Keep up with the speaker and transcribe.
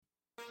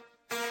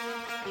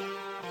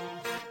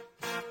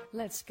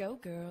Let's go,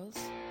 girls.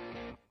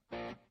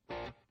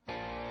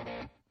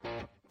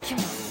 Come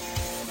on.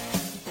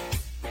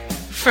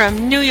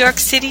 From New York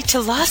City to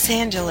Los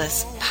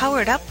Angeles,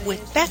 Powered Up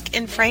with Beck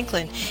and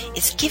Franklin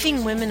is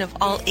giving women of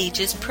all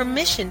ages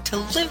permission to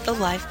live the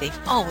life they've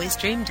always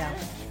dreamed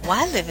of.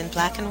 Why live in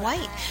black and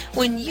white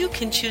when you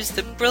can choose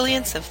the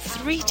brilliance of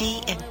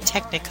 3D and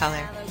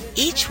Technicolor?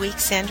 Each week,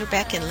 Sandra,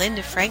 Beck, and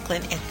Linda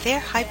Franklin and their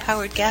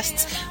high-powered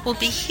guests will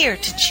be here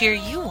to cheer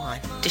you on,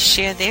 to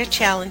share their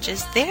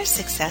challenges, their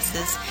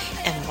successes,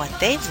 and what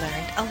they've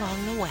learned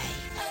along the way.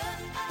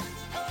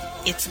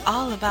 It's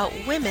all about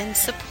women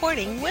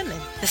supporting women.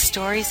 The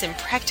stories and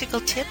practical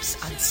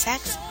tips on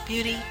sex,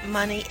 beauty,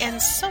 money,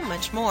 and so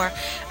much more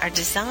are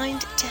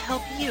designed to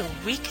help you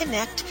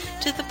reconnect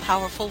to the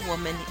powerful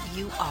woman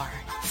you are.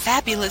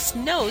 Fabulous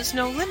knows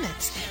no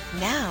limits.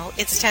 Now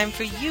it's time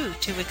for you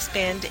to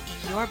expand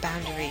your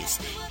boundaries.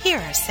 Here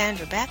are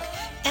Sandra Beck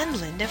and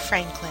Linda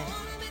Franklin.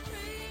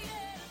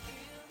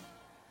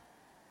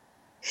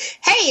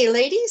 Hey,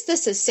 ladies,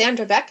 this is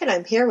Sandra Beck, and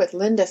I'm here with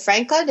Linda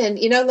Franklin. And,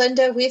 you know,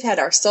 Linda, we've had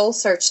our Soul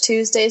Search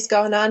Tuesdays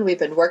going on. We've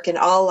been working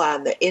all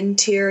on the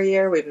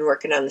interior. We've been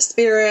working on the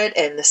spirit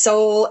and the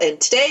soul. And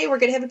today we're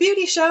going to have a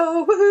beauty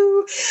show.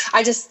 Woohoo!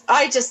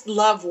 I just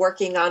love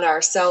working on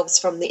ourselves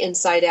from the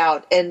inside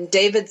out. And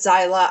David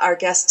Zyla, our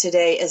guest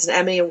today, is an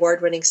Emmy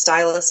award-winning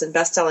stylist and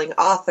best-selling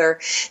author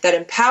that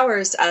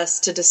empowers us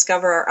to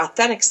discover our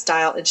authentic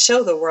style and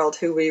show the world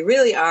who we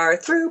really are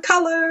through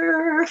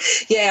color.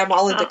 Yeah, I'm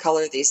all into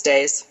color these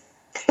days.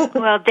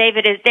 Well,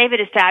 David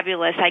is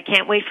fabulous. I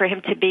can't wait for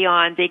him to be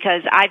on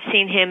because I've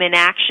seen him in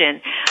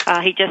action.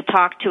 He just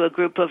talked to a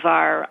group of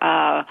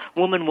our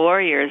woman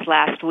warriors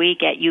last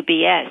week at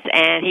UBS,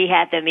 and he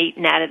had them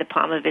eating out of the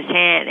palm of his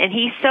hand. And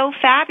he's so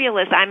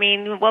fabulous. I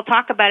mean, we'll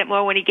talk about it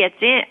more when he gets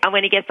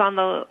on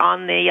the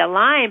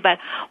line. But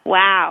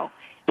wow,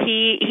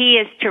 he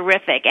is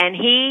terrific. And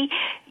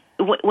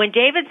when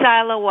David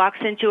Zyla walks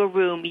into a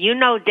room, you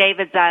know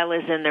David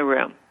Zyla is in the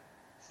room.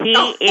 He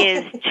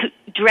is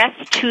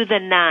dressed to the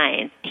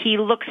nines. He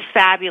looks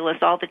fabulous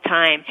all the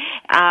time,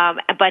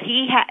 but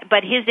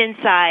his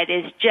inside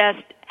is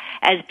just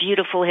as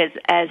beautiful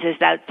as his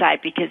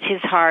outside because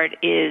his heart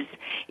is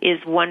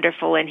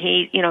wonderful, and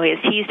he's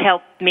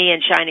helped me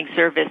in shining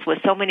service with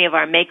so many of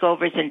our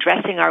makeovers and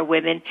dressing our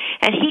women,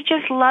 and he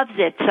just loves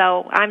it.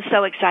 So I'm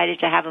so excited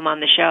to have him on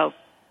the show.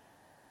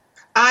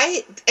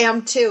 I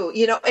am too,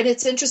 and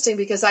it's interesting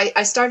because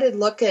I started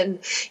looking,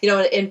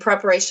 in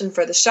preparation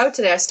for the show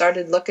today, I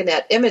started looking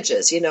at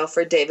images,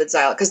 for David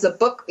Zyla, because the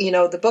book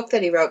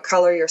that he wrote,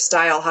 Color Your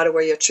Style, How to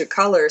Wear Your True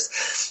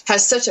Colors,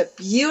 has such a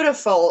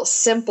beautiful,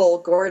 simple,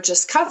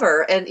 gorgeous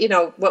cover. And,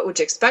 what would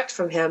you expect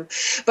from him?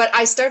 But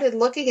I started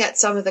looking at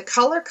some of the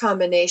color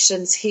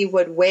combinations he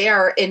would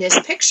wear in his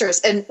pictures.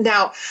 And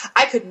now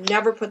I could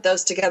never put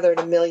those together in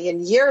a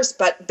million years,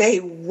 but they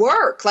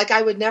work. Like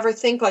I would never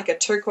think like a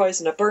turquoise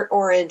and a burnt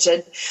orange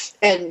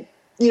and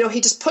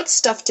he just puts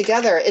stuff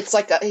together. It's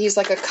like he's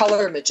like a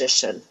color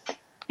magician.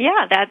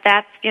 Yeah,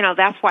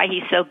 that's why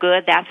he's so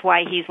good. That's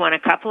why he's won a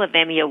couple of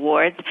Emmy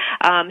awards.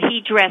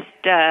 He dressed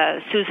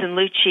Susan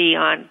Lucci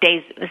on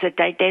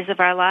Days of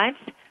Our Lives?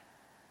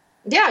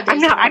 Yeah,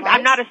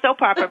 I'm not a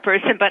soap opera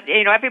person, but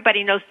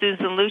everybody knows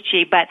Susan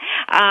Lucci. But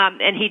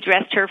and he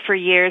dressed her for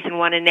years and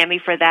won an Emmy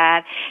for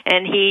that.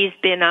 And he's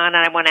been on.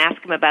 And I want to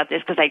ask him about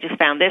this because I just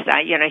found this.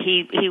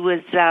 He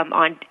was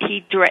on.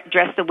 He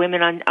dressed the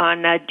women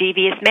on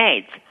Devious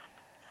Maids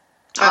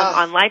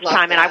on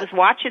Lifetime, and I was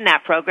watching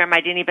that program.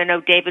 I didn't even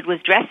know David was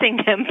dressing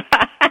them.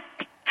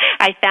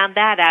 I found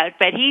that out,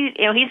 but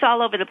he's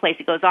all over the place.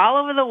 He goes all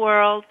over the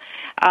world,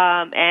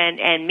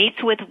 and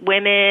meets with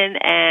women,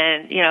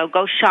 and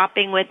goes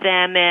shopping with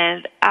them,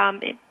 and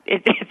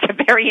it's a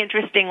very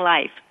interesting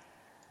life.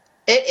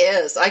 It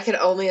is. I can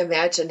only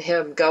imagine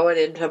him going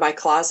into my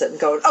closet and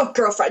going, "Oh,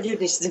 girlfriend, you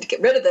need to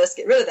get rid of this,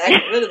 get rid of that,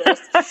 get rid of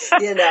this,"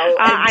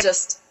 and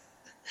just.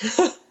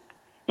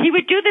 He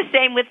would do the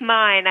same with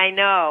mine, I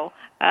know,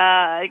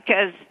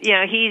 because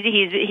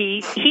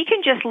he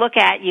can just look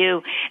at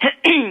you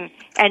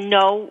and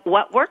know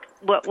what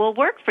will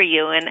work for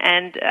you,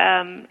 and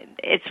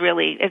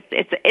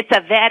it's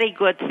a very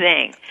good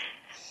thing.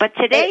 But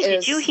today,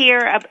 did you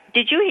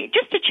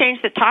just to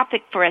change the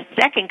topic for a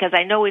second, because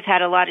I know we've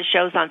had a lot of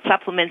shows on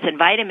supplements and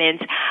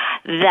vitamins,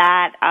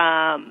 that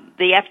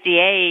the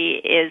FDA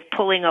is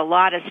pulling a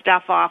lot of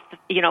stuff off,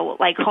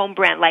 like home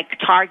brand, like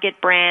Target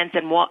brands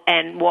and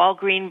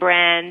Walgreens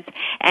brands,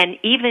 and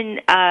even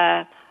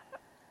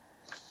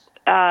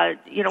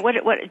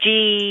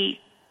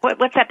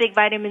what's that big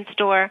vitamin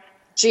store?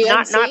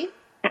 GNC?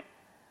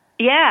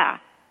 Yeah.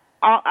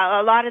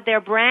 A lot of their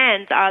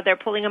brands, they're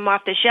pulling them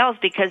off the shelves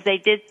because they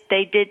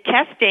did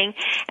testing,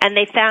 and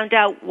they found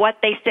out what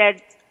they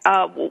said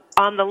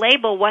on the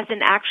label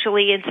wasn't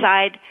actually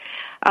inside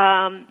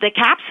the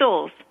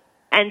capsules,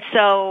 and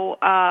so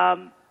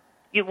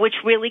which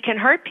really can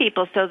hurt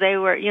people. So they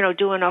were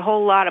doing a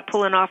whole lot of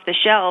pulling off the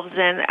shelves,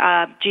 and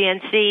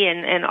GNC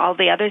and all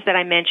the others that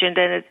I mentioned,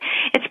 and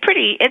it's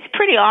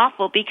pretty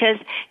awful because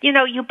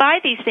you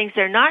buy these things,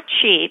 they're not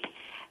cheap.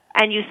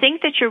 and you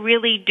think that you're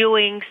really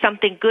doing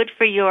something good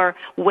for your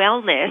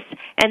wellness,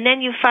 and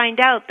then you find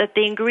out that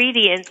the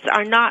ingredients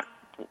are not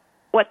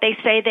what they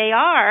say they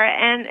are,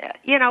 and,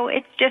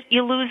 it's just,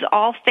 you lose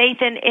all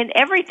faith in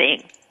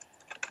everything.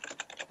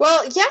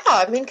 Well, yeah,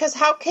 I mean, because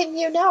how can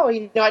you know?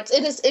 It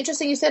is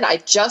interesting you said I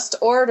just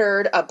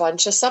ordered a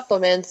bunch of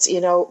supplements,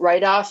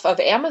 right off of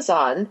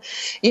Amazon,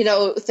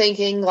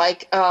 thinking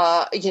like,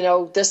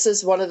 this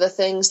is one of the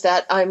things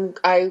that I'm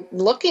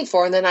looking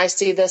for. And then I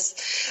see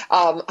this.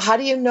 How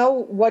do you know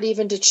what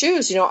even to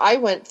choose? I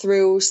went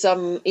through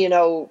some,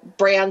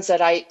 brands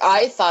that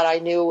I thought I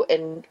knew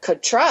and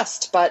could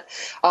trust, but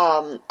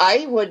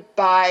I would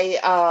buy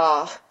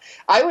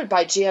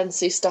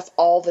GNC stuff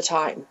all the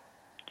time.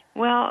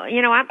 Well,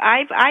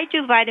 I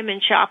do Vitamin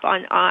Shop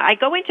I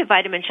go into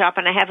Vitamin Shop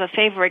and I have a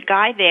favorite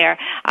guy there,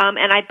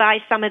 and I buy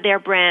some of their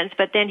brands,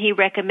 but then he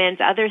recommends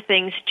other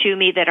things to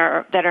me that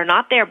are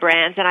not their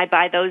brands, and I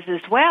buy those as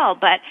well.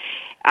 But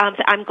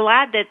I'm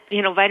glad that,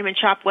 Vitamin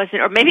Shop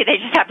wasn't, or maybe they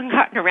just haven't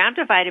gotten around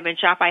to Vitamin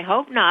Shop. I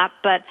hope not.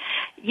 But,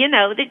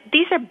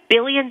 these are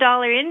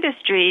billion-dollar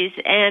industries,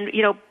 and,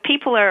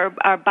 people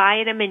are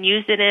buying them and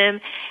using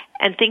them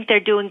and think they're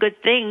doing good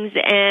things,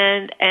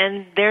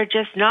 and they're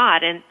just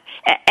not. And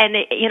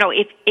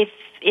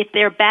if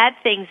there are bad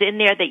things in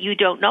there that you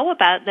don't know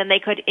about, then they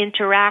could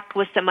interact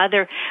with some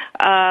other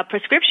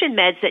prescription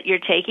meds that you're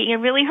taking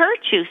and really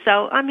hurt you.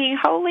 So, I mean,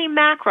 holy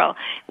mackerel.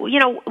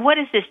 What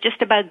is this,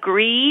 just about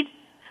greed?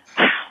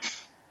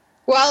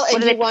 Well,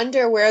 and you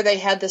wonder where they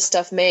had this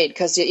stuff made,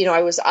 because,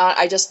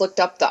 I just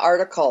looked up the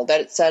article that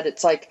it said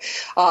it's like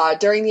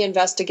during the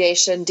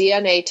investigation,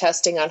 DNA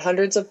testing on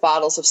hundreds of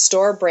bottles of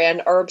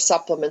store-brand herb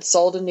supplements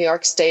sold in New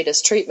York State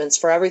as treatments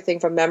for everything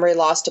from memory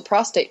loss to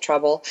prostate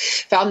trouble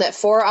found that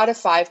 4 out of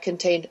 5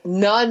 contained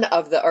none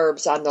of the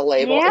herbs on the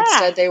label. Yeah.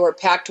 Instead, they were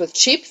packed with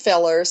cheap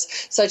fillers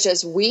such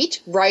as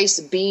wheat, rice,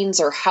 beans,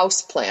 or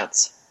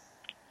houseplants.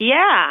 Yeah,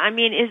 I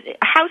mean,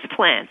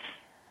 houseplants,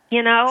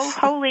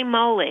 holy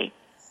moly.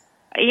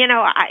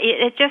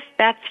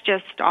 That's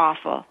just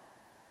awful.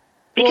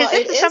 Because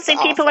this is something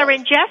awful. People are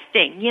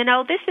ingesting.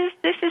 This is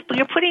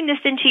you're putting this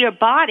into your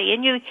body,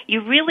 and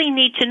you really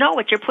need to know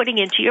what you're putting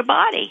into your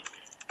body.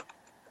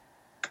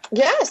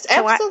 Yes,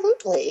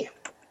 absolutely.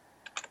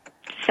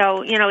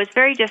 So, it's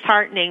very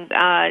disheartening,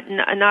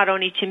 not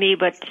only to me,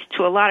 but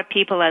to a lot of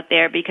people out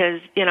there, because,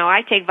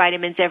 I take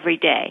vitamins every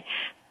day.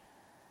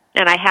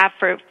 And I have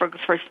for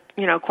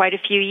quite a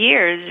few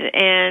years,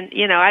 and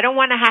I don't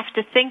want to have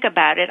to think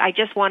about it. I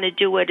just want to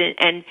do it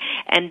and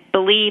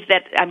believe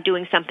that I'm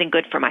doing something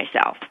good for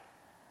myself.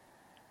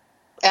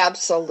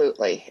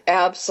 Absolutely.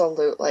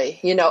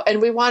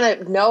 And we want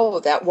to know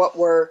that what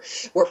we're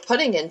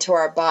putting into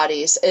our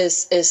bodies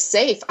is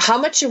safe. How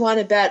much you want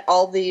to bet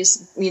all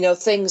these,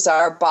 things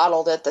are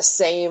bottled at the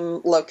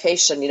same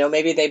location?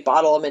 Maybe they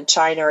bottle them in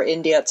China or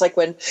India. It's like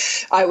when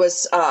I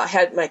was,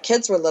 had my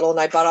kids were little and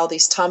I bought all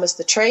these Thomas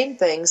the Train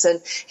things.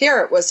 And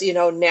here it was,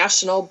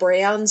 national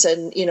brands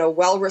and,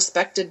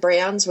 well-respected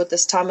brands with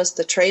this Thomas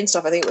the Train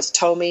stuff. I think it was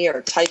Tomy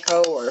or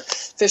Tyco or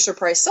Fisher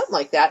Price, something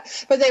like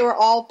that. But they were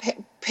all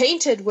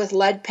painted with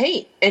lead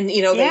paint, and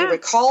they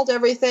recalled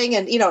everything,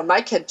 and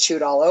my kid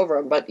chewed all over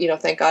them, but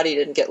thank God he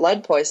didn't get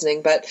lead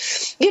poisoning. But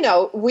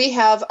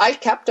I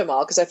kept them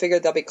all because I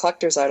figured there'll be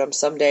collector's items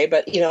someday,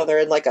 but they're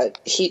in like a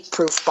heat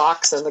proof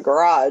box in the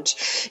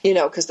garage,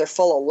 because they're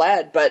full of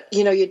lead. But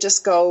you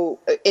just go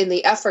in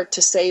the effort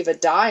to save a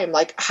dime,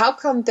 like how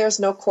come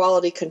there's no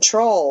quality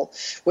control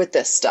with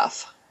this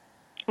stuff?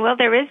 Well,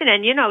 there isn't,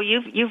 and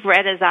you've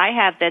read, as I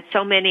have, that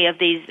so many of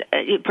these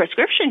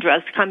prescription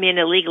drugs come in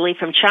illegally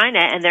from China,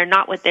 and they're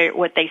not what they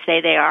say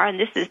they are. And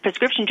this is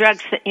prescription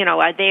drugs,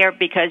 are there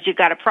because you've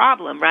got a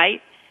problem,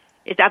 right?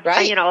 It's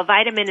right. A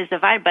vitamin is a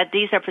vitamin, but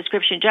these are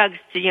prescription drugs,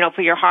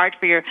 for your heart,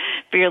 for your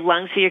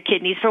lungs, for your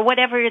kidneys, for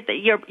whatever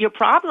your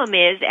problem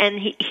is. And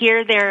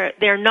here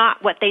they're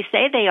not what they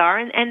say they are,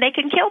 and they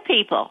can kill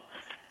people.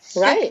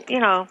 Right.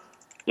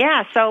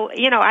 Yeah, so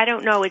I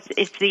don't know. It's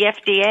the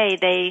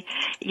FDA.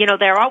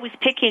 They're always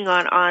picking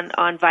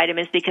on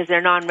vitamins because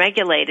they're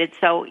non-regulated.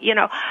 So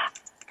it's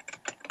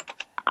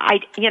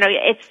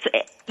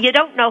you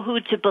don't know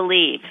who to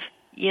believe.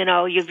 You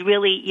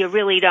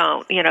really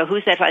don't.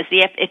 Who said is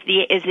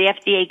the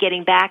FDA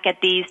getting back at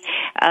these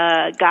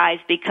guys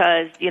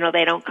because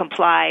they don't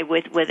comply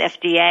with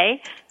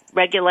FDA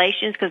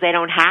regulations because they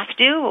don't have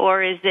to,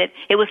 or is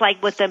it was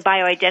like with the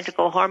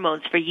bioidentical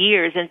hormones for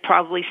years and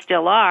probably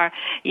still are.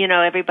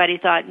 Everybody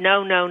thought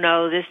no,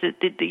 this is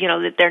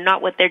that they're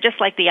not what they're just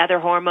like the other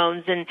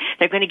hormones, and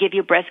they're going to give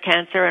you breast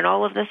cancer and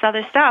all of this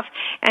other stuff.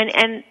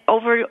 And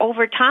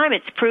over time,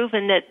 it's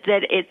proven that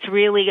it's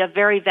really a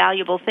very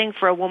valuable thing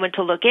for a woman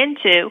to look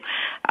into.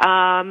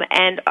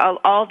 And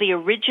all the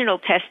original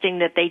testing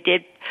that they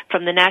did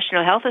from the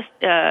National Health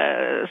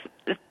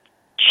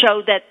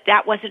showed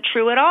that wasn't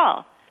true at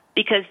all,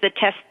 because the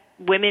test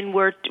women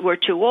were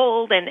too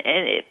old, and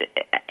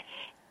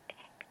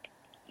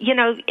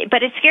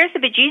but it scares the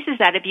bejesus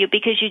out of you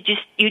because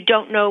you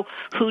don't know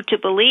who to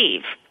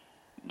believe.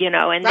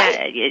 And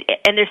Right.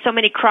 and there's so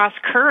many cross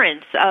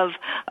currents of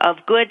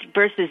good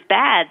versus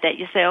bad that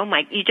you say, oh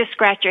my, you just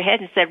scratch your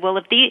head and said, well,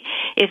 if the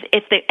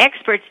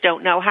experts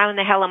don't know, how in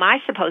the hell am I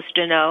supposed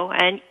to know?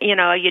 And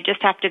you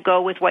just have to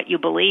go with what you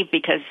believe,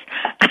 because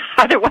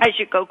otherwise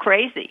you go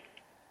crazy.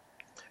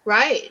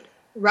 Right,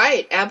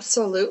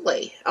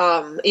 absolutely.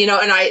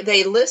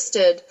 They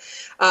listed,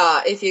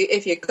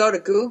 if you go to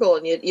Google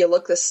and you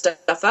look this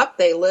stuff up,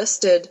 they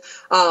listed,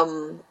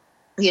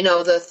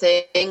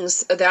 the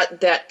things that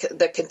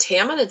the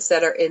contaminants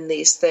that are in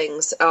these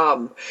things,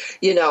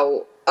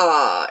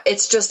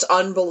 it's just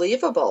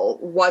unbelievable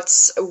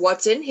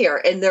what's in here.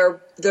 And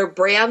they're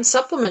brand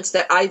supplements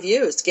that I've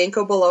used: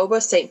 ginkgo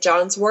biloba, St.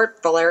 John's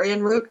wort,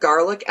 valerian root,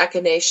 garlic,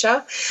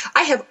 echinacea.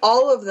 I have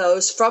all of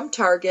those from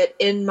Target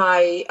in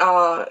my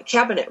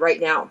cabinet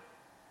right now.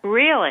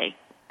 Really?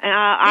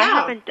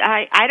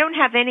 I don't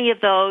have any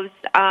of those,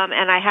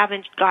 and I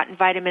haven't gotten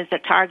vitamins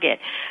at Target.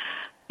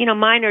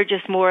 Mine are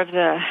just more of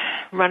the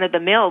run of the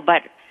mill,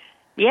 but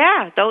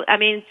yeah,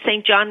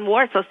 St. John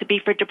wort is supposed to be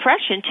for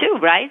depression too,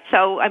 right?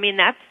 So,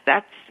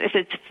 that's if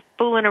it's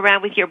fooling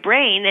around with your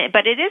brain,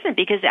 but it isn't,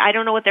 because I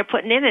don't know what they're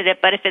putting in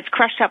it, but if it's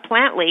crushed up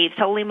plant leaves,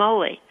 holy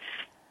moly.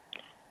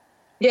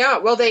 Yeah,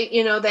 well, they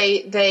in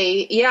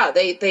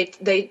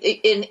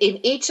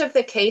each of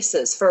the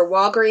cases for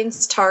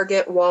Walgreens,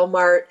 Target,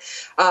 Walmart,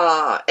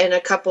 and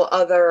a couple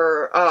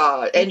other,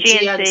 and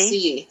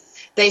GNC,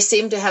 they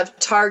seem to have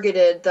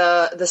targeted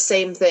the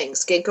same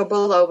things: ginkgo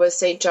biloba,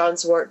 St.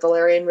 John's wort,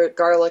 valerian root,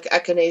 garlic,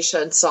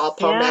 echinacea, and saw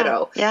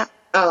palmetto. Yeah.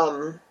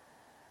 And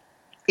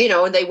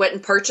they went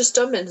and purchased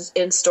them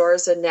in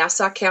stores in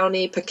Nassau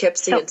County,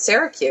 Poughkeepsie, and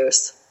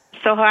Syracuse.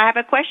 So I have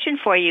a question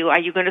for you. Are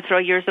you going to throw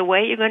yours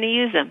away? You're going to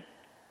use them?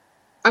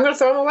 I'm going to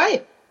throw them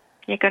away.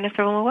 You're going to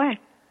throw them away?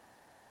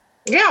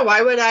 Yeah.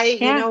 Why would I?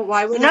 Yeah.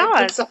 Why would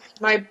I put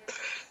my?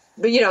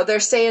 They're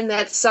saying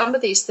that some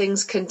of these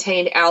things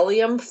contain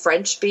allium,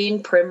 French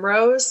bean,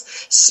 primrose,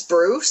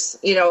 spruce,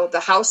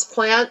 the house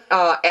plant,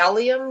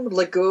 allium,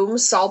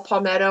 legumes, saw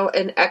palmetto,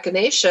 and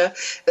echinacea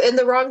in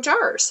the wrong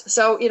jars.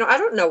 So, I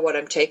don't know what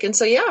I'm taking.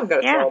 So, I'm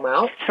going to throw them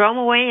out. Throw them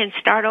away and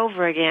start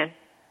over again.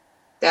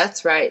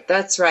 That's right.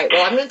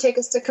 Well, I'm going to take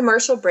us to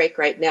commercial break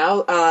right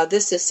now.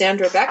 This is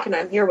Sandra Beck, and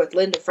I'm here with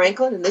Linda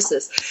Franklin, and this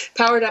is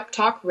Powered Up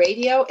Talk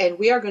Radio, and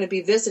we are going to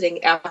be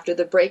visiting after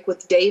the break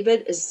with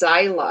David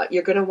Zyla.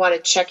 You're going to want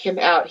to check him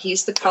out.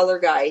 He's the color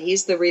guy.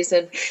 He's the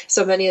reason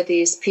so many of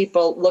these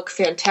people look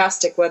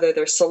fantastic, whether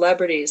they're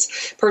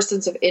celebrities,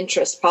 persons of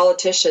interest,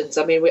 politicians.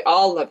 We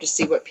all love to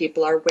see what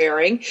people are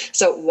wearing,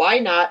 so why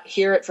not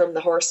hear it from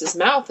the horse's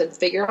mouth and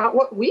figure out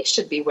what we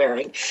should be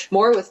wearing?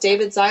 More with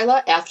David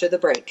Zyla after the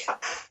break.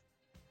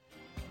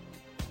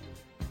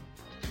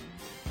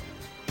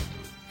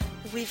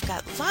 We've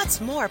got lots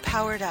more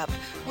Powered Up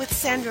with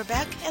Sandra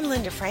Beck and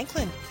Linda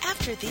Franklin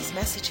after these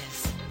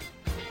messages.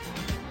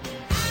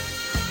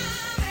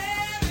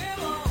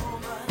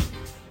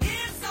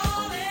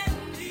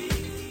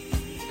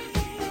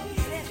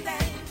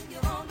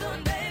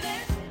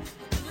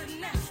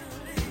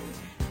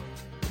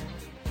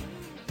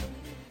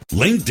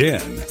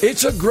 LinkedIn.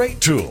 It's a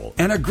great tool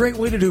and a great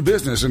way to do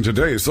business in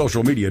today's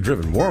social media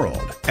driven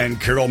world.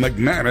 And Carol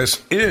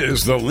McManus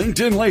is the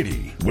LinkedIn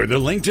Lady with the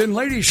LinkedIn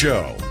Lady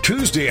Show.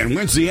 Tuesday and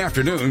Wednesday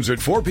afternoons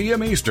at 4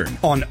 p.m. Eastern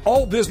on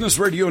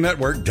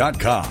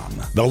allbusinessradionetwork.com.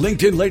 The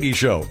LinkedIn Lady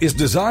Show is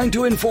designed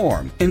to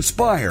inform,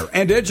 inspire,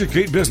 and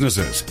educate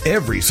businesses.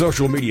 Every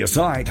social media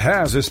site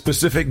has a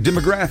specific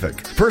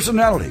demographic,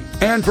 personality,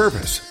 and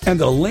purpose. And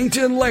the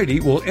LinkedIn Lady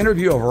will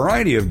interview a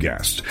variety of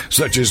guests,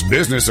 such as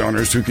business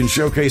owners who can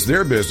showcase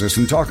their business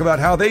and talk about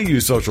how they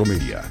use social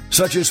media,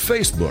 such as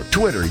Facebook,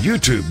 Twitter,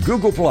 YouTube,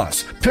 Google+,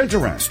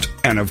 Pinterest,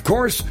 and of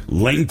course,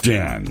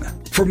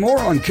 LinkedIn. For more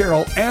on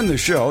Carol and the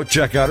show,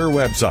 check out her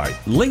website,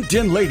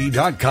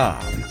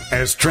 LinkedInLady.com.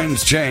 As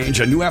trends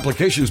change and new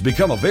applications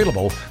become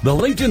available, the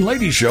LinkedIn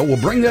Lady Show will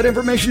bring that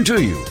information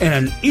to you in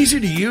an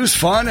easy-to-use,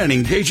 fun, and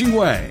engaging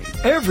way.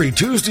 Every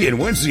Tuesday and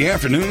Wednesday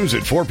afternoons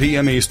at 4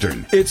 p.m.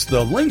 Eastern, it's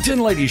the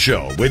LinkedIn Lady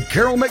Show with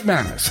Carol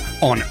McManus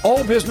on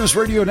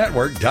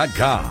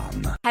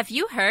allbusinessradionetwork.com. Have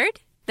you heard?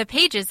 The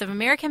pages of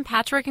American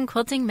Patchwork and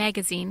Quilting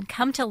magazine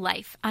come to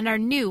life on our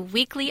new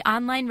weekly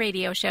online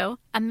radio show,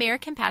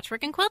 American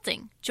Patchwork and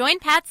Quilting. Join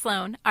Pat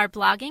Sloan, our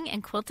blogging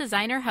and quilt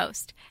designer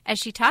host, as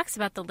she talks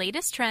about the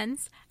latest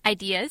trends,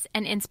 ideas,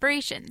 and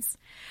inspirations.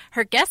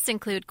 Her guests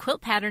include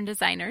quilt pattern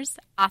designers,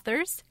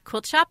 authors,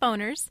 quilt shop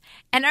owners,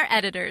 and our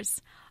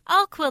editors,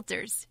 all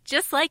quilters,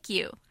 just like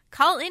you.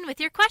 Call in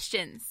with your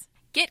questions.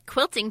 Get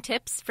quilting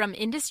tips from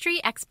industry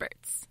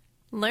experts.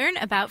 Learn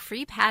about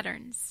free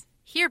patterns.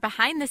 Hear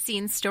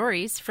behind-the-scenes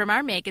stories from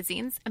our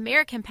magazines,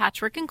 American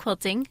Patchwork and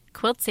Quilting,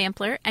 Quilt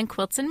Sampler, and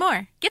Quilts and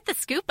More. Get the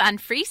scoop on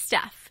free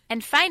stuff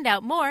and find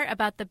out more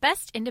about the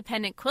best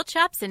independent quilt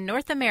shops in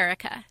North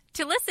America.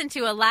 To listen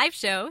to a live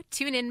show,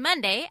 tune in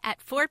Monday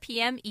at 4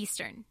 p.m.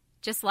 Eastern.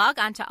 Just log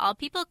on to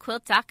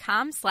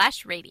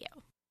allpeoplequilt.com/radio.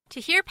 To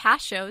hear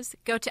past shows,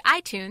 go to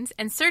iTunes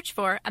and search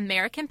for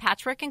American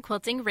Patchwork and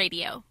Quilting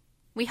Radio.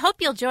 We hope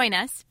you'll join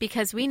us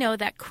because we know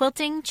that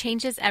quilting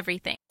changes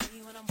everything.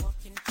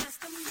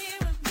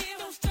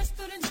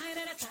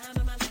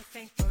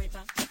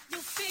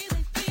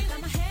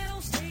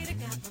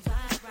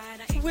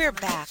 We're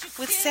back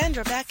with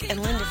Sandra Beck and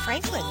Linda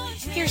Franklin.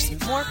 Here's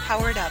more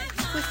Powered Up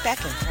with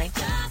Beck and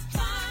Franklin.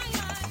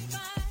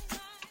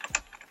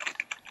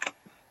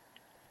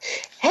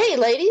 Hey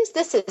ladies,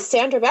 this is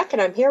Sandra Beck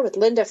and I'm here with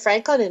Linda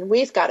Franklin and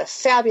we've got a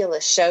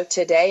fabulous show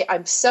today.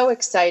 I'm so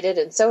excited,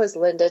 and so is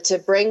Linda, to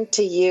bring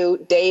to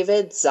you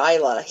David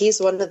Zyla. He's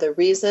one of the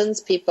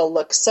reasons people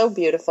look so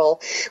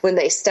beautiful when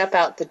they step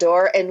out the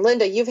door. And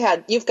Linda, you've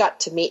got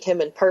to meet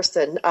him in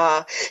person.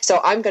 So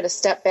I'm going to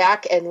step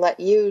back and let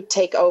you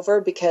take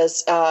over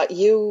because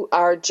you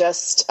are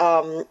just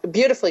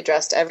beautifully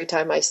dressed every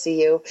time I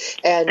see you.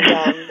 And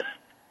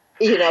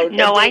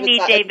no, I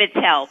need David's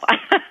help.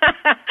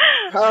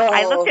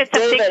 I looked at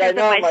some David, pictures I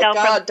know, of myself.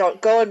 my God,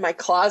 don't go in my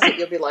closet.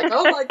 You'll be like,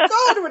 oh my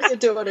God, what are you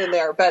doing in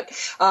there? But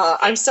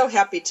I'm so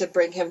happy to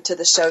bring him to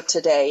the show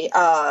today.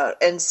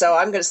 And so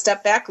I'm going to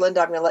step back. Linda,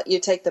 I'm going to let you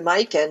take the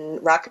mic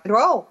and rock and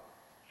roll.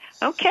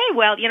 Okay,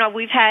 well,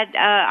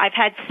 I've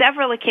had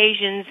several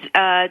occasions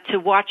to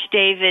watch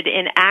David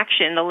in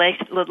action. The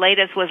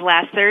latest was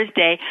last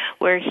Thursday,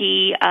 where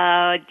he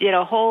did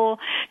a whole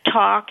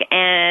talk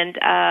and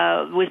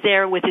was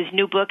there with his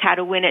new book, How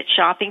to Win at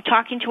Shopping,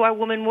 talking to our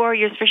women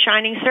warriors for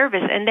Shining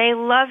Service, and they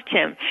loved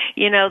him.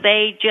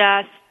 They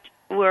just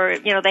were,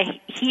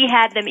 he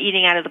had them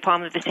eating out of the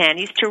palm of his hand.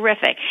 He's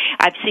terrific.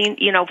 I've seen,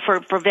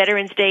 for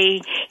Veterans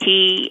Day,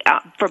 he,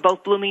 for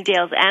both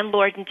Bloomingdale's and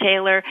Lord &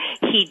 Taylor,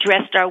 he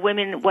dressed our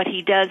women. What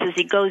he does is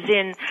he goes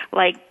in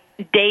like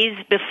days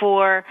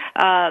before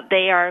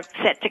they are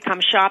set to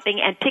come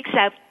shopping and picks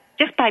out,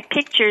 just by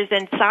pictures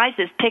and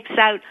sizes, picks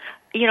out,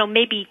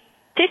 maybe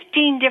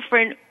 15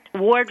 different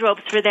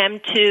wardrobes for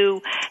them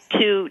to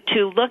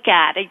look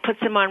at. He puts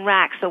them on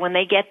racks, so when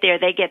they get there,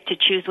 they get to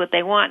choose what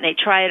they want, and they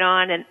try it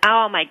on, and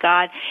oh my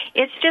God,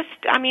 it's just,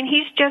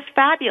 he's just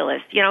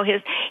fabulous.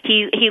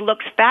 He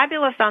looks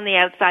fabulous on the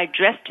outside,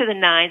 dressed to the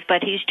nines,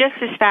 but he's just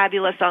as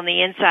fabulous on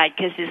the inside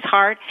because his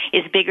heart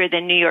is bigger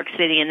than New York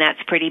City, and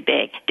that's pretty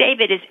big.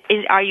 David,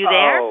 are you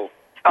there?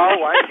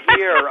 Oh, I'm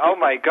here. Oh,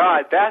 my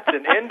God, that's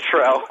an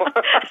intro.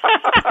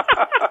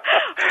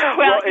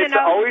 Well, it's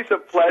always a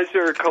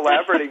pleasure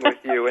collaborating with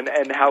you,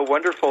 and how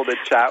wonderful to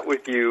chat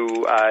with you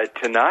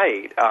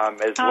tonight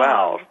as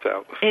well.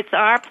 So it's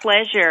our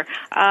pleasure.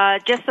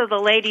 Just so the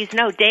ladies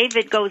know,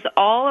 David goes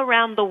all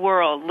around the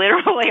world,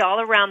 literally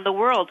all around the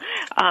world,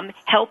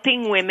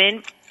 helping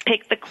women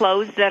pick the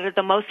clothes that are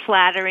the most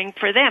flattering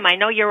for them. I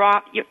know you're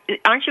off.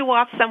 Aren't you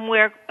off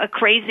somewhere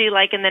crazy,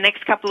 like in the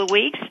next couple of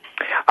weeks?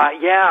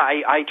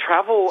 I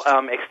travel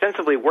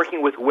extensively,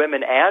 working with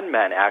women and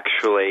men,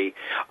 actually.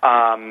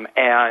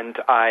 And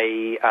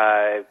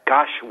I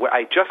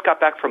just got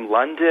back from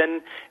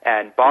London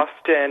and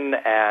Boston,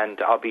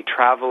 and I'll be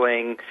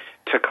traveling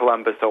to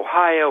Columbus,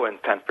 Ohio, and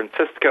San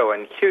Francisco,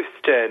 and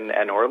Houston,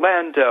 and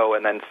Orlando,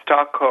 and then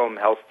Stockholm,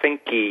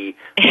 Helsinki,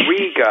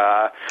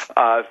 Riga,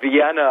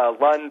 Vienna,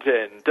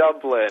 London,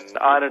 Dublin,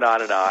 on and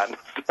on and on.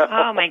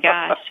 Oh, my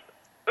gosh.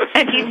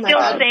 And he's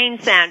still sane,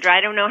 Sandra. I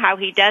don't know how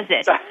he does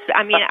it.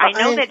 I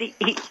know that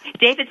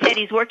David said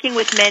he's working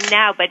with men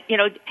now, but,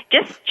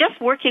 just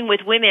working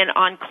with women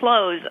on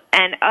clothes,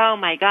 and oh,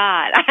 my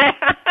God.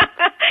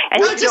 And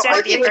well, just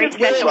working with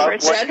women in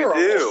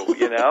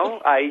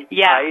general. I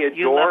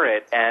adore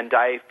it, and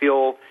I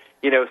feel,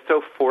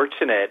 so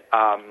fortunate.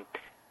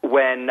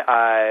 When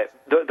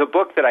the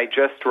book that I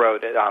just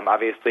wrote,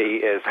 obviously,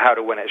 is How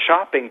to Win at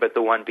Shopping, but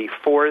the one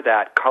before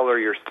that, Color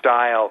Your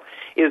Style,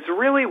 is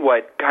really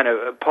what kind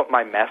of put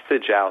my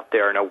message out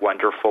there in a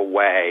wonderful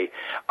way.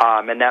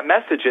 And that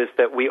message is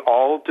that we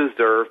all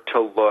deserve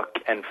to look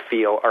and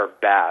feel our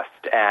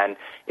best. And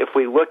if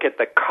we look at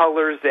the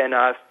colors in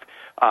us,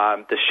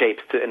 the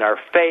shapes in our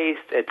face,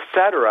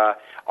 etc.,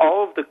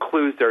 all of the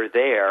clues are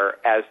there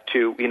as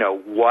to,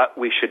 what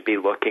we should be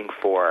looking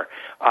for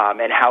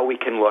and how we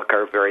can look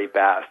our very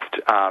best.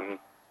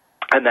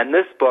 And then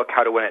this book,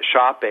 How to Win at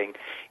Shopping,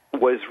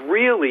 was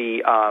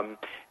really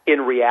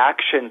in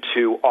reaction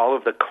to all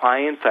of the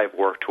clients I've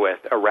worked with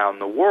around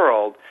the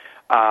world,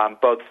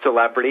 both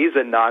celebrities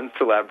and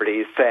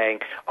non-celebrities, saying,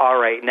 all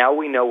right, now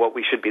we know what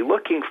we should be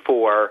looking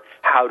for.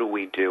 How do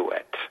we do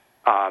it?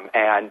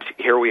 And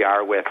here we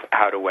are with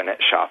How to Win at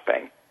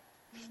Shopping.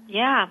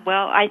 Yeah,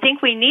 well, I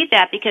think we need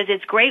that because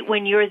it's great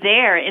when you're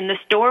there in the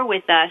store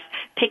with us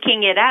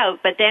picking it out,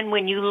 but then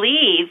when you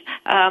leave,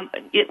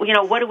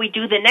 what do we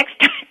do the next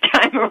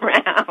time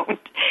around?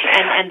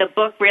 And the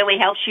book really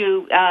helps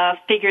you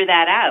figure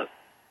that out.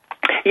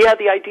 Yeah,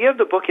 the idea of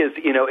the book is,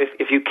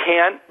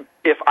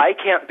 if I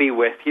can't be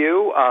with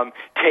you,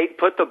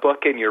 put the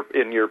book in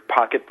your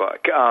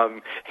pocketbook.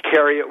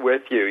 Carry it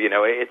with you.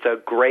 It's a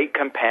great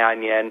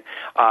companion.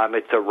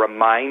 It's a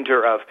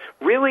reminder of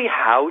really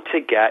how to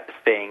get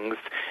things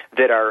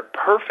that are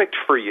perfect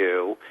for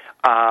you.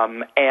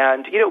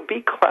 And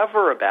be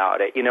clever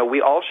about it.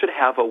 We all should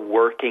have a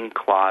working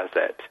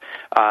closet.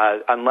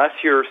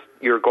 Unless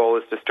your goal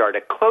is to start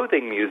a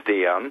clothing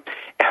museum,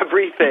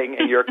 everything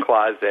in your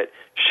closet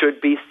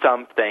should be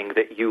something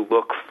that you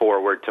look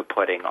forward to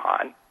putting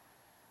on.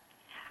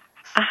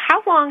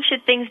 How long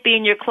should things be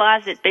in your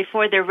closet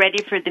before they're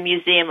ready for the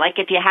museum? Like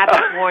if you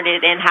haven't worn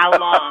it, and how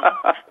long?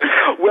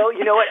 Well,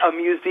 you know what? A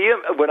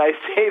museum, when I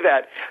say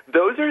that,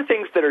 those are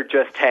things that are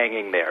just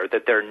hanging there,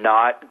 that they're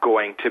not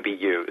going to be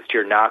used.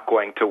 You're not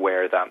going to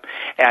wear them.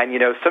 And,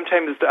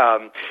 sometimes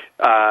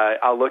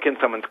I'll look in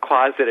someone's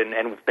closet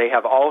and they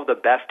have all of the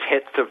best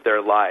hits of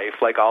their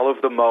life, like all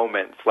of the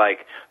moments,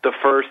 like the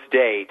first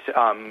date,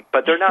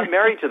 but they're not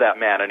married to that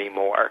man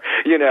anymore,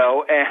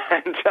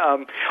 and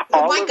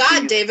oh my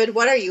God, David,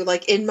 what are you,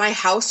 like in my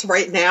house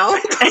right now?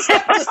 Me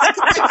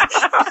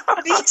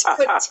to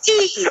a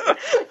T.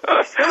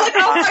 Like,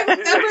 I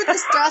remember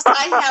this dress.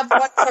 I have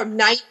one from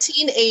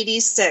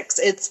 1986.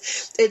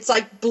 It's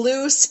like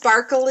blue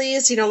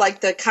sparklies,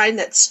 like the kind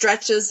that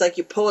stretches, like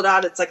you pull it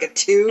out, it's like a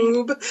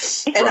tube.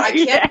 And I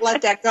can't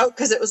let that go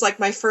because it was like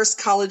my first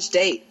college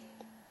date.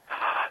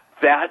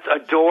 That's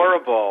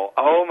adorable.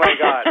 Oh my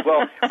God.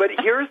 Well, but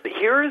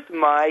here's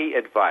my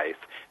advice.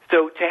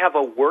 So to have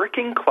a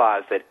working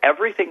closet,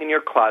 everything in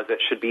your closet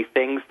should be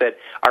things that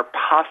are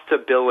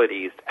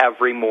possibilities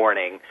every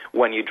morning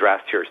when you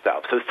dress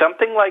yourself. So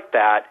something like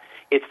that,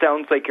 it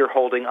sounds like you're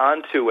holding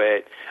on to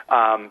it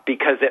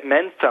because it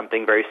meant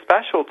something very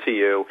special to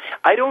you.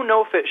 I don't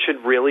know if it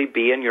should really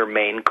be in your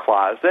main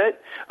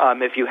closet.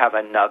 If you have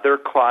another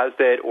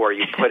closet or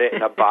you put it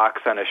in a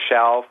box on a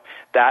shelf,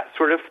 that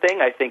sort of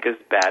thing I think is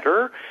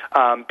better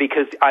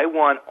because I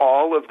want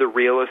all of the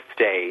real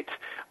estate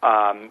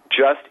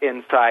just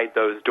inside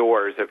those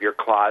doors of your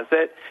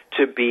closet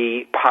to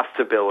be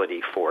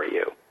possibility for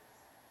you.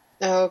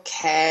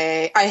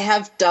 Okay. I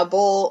have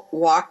double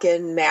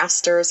walk-in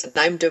masters, and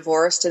I'm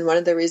divorced, and one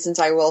of the reasons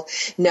I will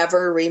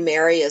never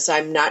remarry is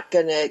I'm not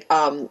going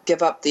to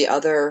give up the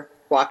other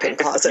walk-in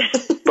closet.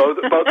 Both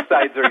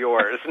sides are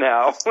yours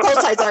now.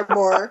 Both sides are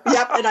more.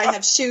 Yep, and I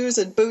have shoes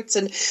and boots,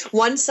 and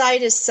one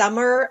side is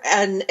summer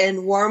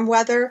and warm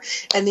weather,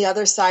 and the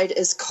other side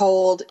is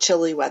cold,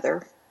 chilly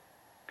weather.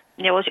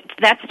 Yeah, well,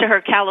 that's to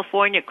her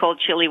California cold,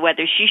 chilly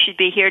weather. She should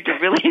be here to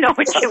really know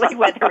what chilly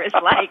weather is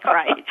like,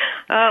 right?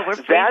 Oh, we're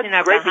freezing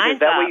our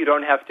behinds that off. way you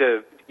don't have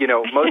to,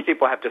 most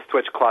people have to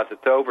switch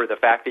closets over. The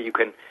fact that you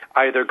can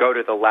either go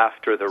to the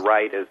left or the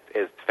right is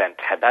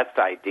fantastic. That's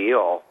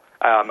ideal.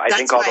 I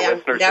think all the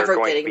listeners are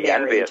going to be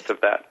envious of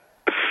that.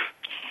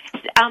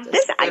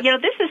 This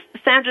is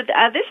Sandra.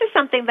 This is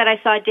something that I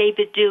saw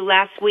David do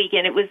last week,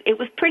 and it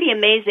was pretty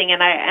amazing.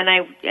 And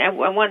I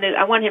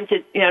want him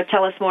to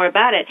tell us more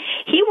about it.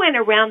 He went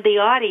around the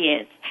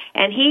audience,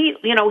 and he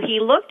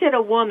looked at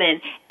a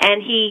woman,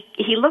 and he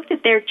looked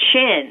at their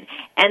chin,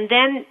 and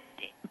then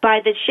by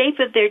the shape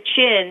of their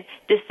chin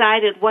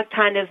decided what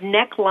kind of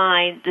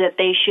neckline that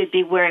they should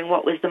be wearing,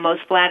 what was the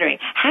most flattering.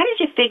 How did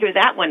you figure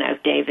that one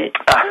out, David?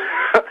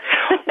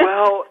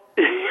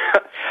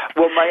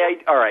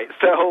 All right,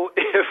 so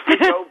if we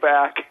go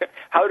back,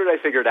 how did I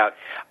figure it out?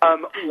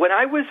 When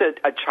I was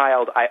a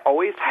child, I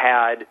always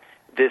had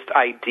this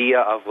idea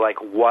of like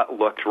what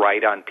looked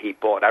right on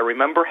people. And I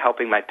remember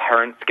helping my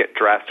parents get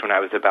dressed when I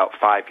was about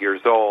 5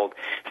 years old,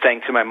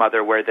 saying to my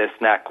mother, wear this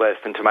necklace,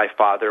 and to my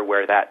father,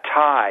 wear that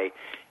tie.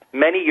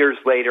 Many years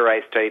later,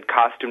 I studied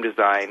costume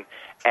design,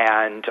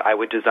 and I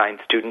would design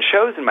student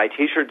shows, and my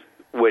teachers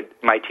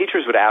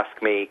would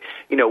ask me,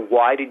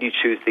 why did you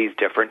choose these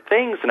different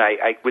things? And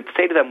I would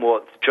say to them, well,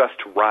 it's just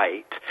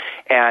right.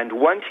 And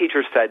one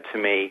teacher said to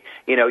me,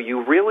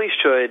 you really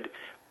should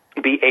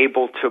be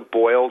able to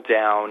boil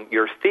down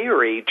your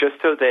theory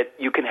just so that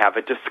you can have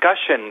a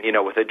discussion,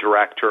 with a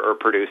director or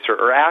producer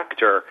or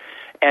actor.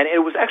 And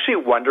it was actually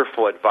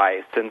wonderful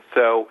advice. And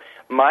so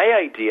my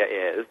idea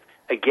is,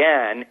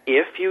 again,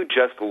 if you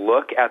just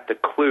look at the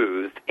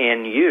clues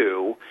in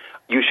you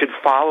should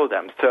follow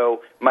them.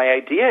 So my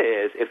idea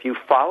is if you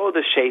follow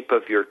the shape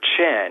of your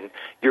chin,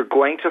 you're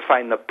going to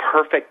find the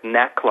perfect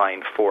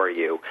neckline for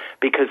you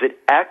because it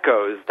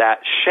echoes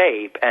that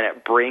shape and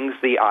it brings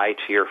the eye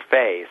to your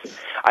face.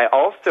 I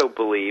also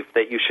believe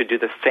that you should do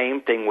the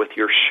same thing with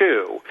your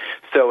shoe.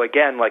 So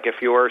again, like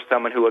if you're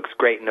someone who looks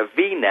great in a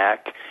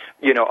V-neck,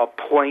 a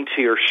point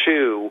to your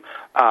shoe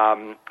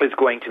is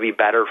going to be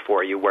better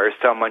for you, whereas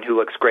someone who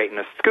looks great in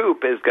a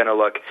scoop is going to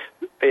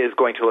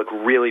look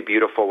really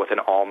beautiful with an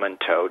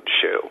almond-toed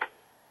shoe.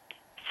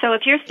 So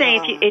if you're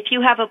saying if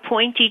you have a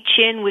pointy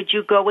chin, would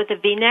you go with a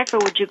V-neck, or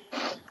would you?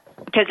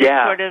 Because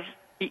it's sort of.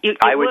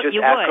 I would just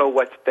echo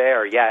what's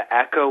there. Yeah,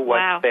 echo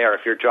what's there.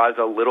 If your jaw's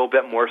a little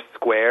bit more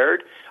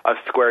squared, a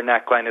square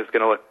neckline is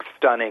going to look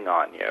stunning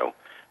on you.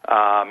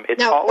 It's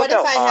now, all what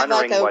about if I have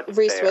honoring like a what's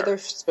Reese there.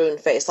 Witherspoon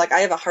face? Like I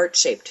have a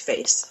heart-shaped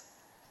face.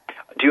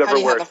 Do you ever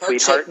wear a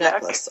sweetheart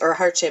necklace or a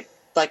heart-shaped?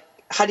 Like,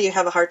 how do you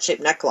have a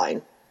heart-shaped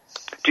neckline?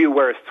 Do you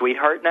wear a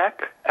sweetheart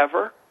neck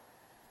ever?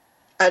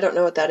 I don't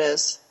know what that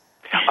is.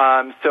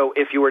 So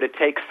if you were to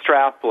take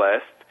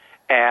strapless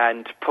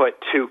and put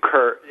two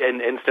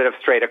instead of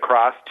straight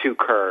across, two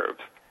curves.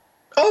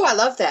 Oh, I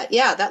love that.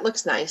 Yeah, that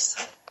looks nice.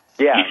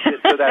 Yeah,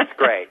 so that's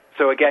great.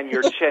 So again,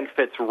 your chin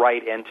fits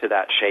right into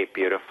that shape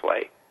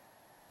beautifully.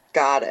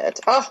 Got it.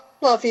 Oh,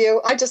 love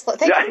you. Thank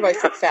you for my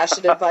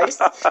fashion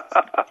advice.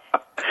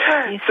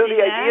 So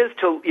the idea is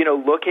to,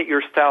 look at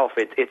yourself.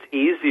 It's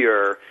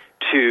easier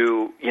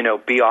to,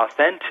 be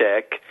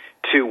authentic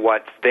to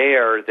what's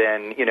there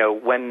than,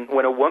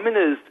 when a woman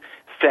is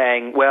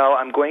saying, well,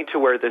 I'm going to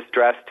wear this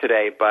dress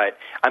today, but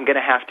I'm going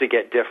to have to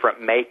get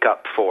different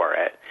makeup for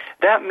it.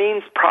 That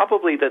means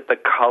probably that the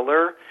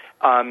color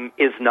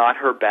is not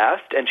her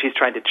best, and she's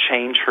trying to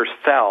change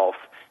herself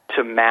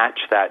to match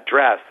that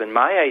dress. And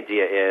my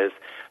idea is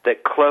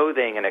that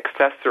clothing and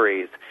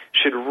accessories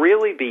should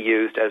really be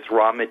used as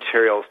raw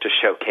materials to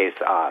showcase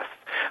us.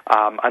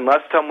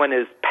 Unless someone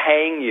is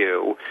paying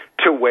you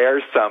to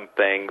wear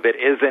something that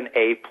isn't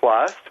A+,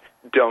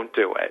 don't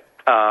do it.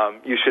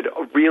 You should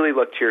really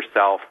look to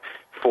yourself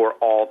for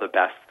all the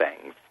best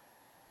things.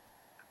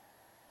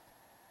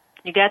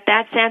 You got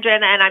that, Sandra?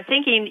 And I'm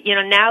thinking,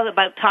 now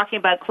about talking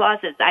about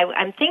closets,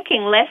 I'm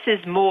thinking less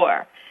is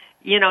more.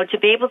 To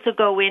be able to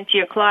go into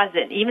your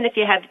closet, even if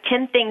you have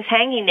 10 things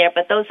hanging there,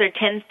 but those are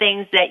 10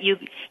 things that you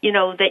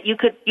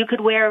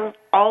could wear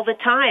all the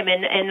time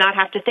and not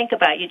have to think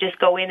about. You just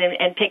go in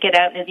and pick it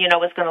out, and you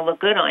know it's going to look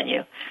good on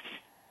you.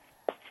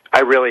 I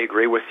really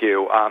agree with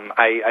you.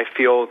 I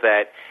feel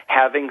that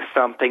having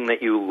something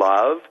that you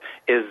love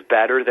is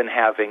better than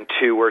having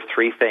 2 or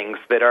 3 things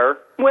that are,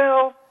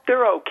 well,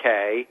 they're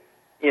okay.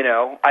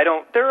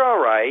 They're all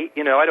right.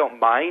 I don't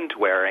mind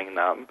wearing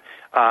them.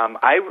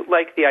 I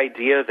like the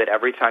idea that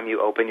every time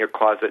you open your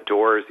closet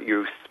doors,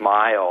 you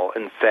smile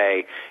and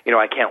say,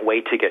 I can't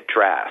wait to get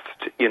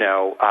dressed.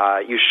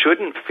 You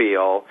shouldn't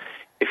feel,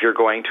 if you're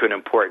going to an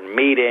important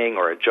meeting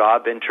or a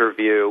job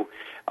interview,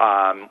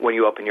 when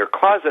you open your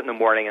closet in the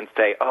morning and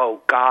say,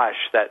 oh, gosh,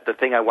 the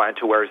thing I wanted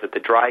to wear is at the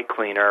dry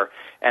cleaner,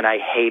 and I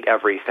hate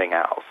everything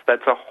else.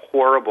 That's a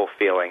horrible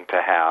feeling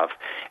to have.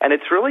 And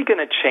it's really going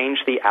to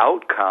change the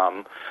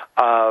outcome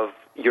of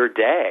your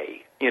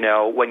day,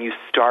 when you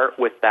start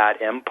with that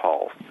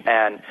impulse.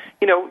 And,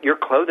 your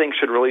clothing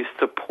should really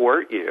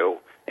support you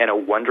in a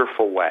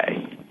wonderful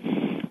way.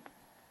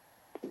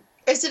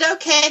 Is it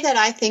okay that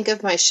I think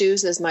of my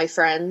shoes as my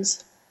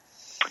friends?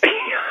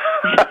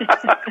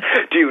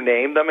 Do you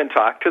name them and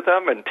talk to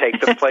them and take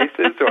them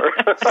places, or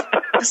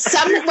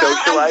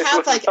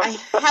I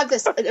have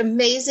this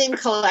amazing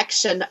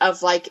collection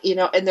of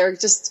and they're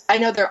just, I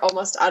know they're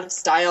almost out of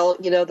style,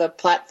 the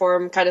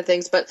platform kind of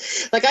things, but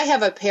I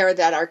have a pair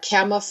that are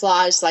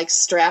camouflage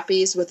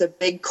strappies with a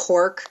big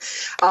cork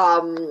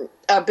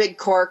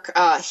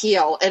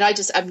heel, and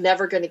I'm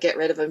never going to get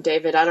rid of them,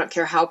 David. I don't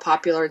care how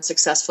popular and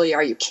successful you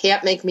are. You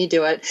can't make me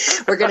do it.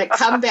 We're going to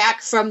come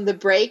back from the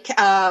break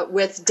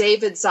with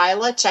David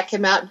Zyla. Check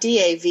him out,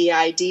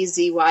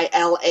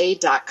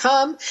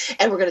 DavidZyla.com,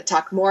 and we're going to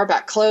talk more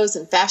about clothes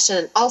and fashion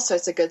and all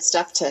sorts of good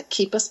stuff to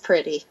keep us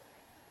pretty.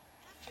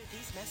 After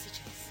these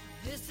messages,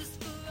 this is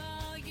for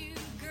all you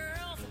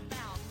girls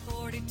about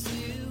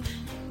 42.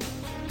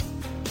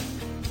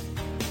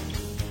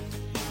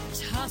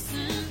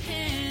 Tossing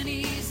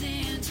pennies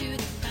into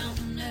the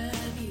fountain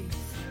of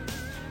youth.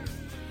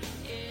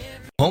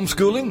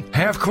 Homeschooling?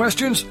 Have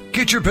questions?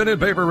 Get your pen and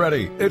paper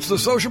ready. It's the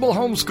sociable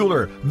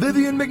homeschooler,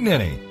 Vivian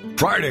McNinney.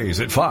 Fridays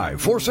at 5,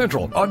 4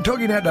 Central on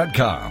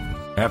TogiNet.com.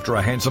 After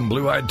a handsome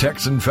blue-eyed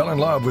Texan fell in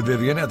love with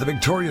Vivian at the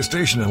Victoria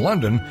Station in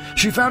London,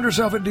 she found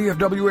herself at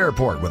DFW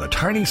Airport with a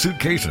tiny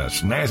suitcase and a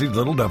snazzy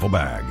little duffel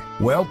bag.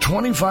 Well,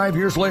 25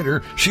 years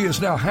later, she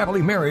is now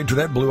happily married to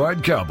that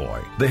blue-eyed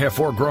cowboy. They have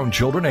 4 grown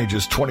children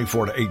ages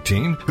 24 to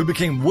 18 who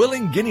became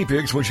willing guinea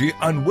pigs when she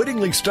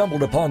unwittingly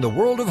stumbled upon the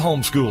world of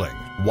homeschooling.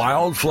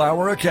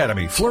 Wildflower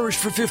Academy flourished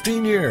for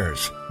 15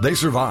 years. They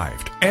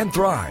survived and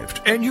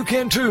thrived, and you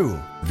can too.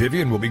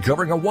 Vivian will be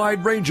covering a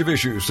wide range of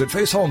issues that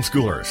face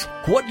homeschoolers.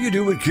 What do you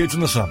do with kids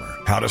in the summer?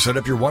 How to set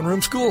up your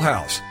one-room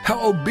schoolhouse?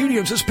 How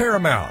obedience is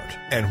paramount?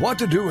 And what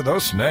to do with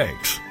those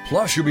snakes?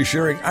 Plus, you'll be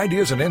sharing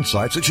ideas and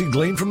insights that she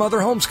gleaned from other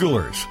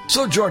homeschoolers.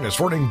 So join us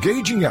for an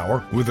engaging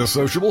hour with the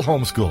sociable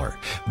homeschooler,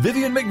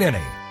 Vivian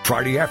McNinney.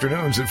 Friday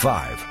afternoons at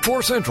 5,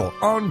 4 Central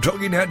on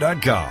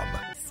TogiNet.com.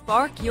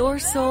 Spark Your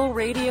Soul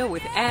Radio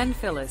with Ann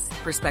Phyllis.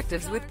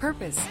 Perspectives with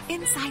purpose.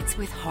 Insights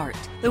with heart.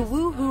 The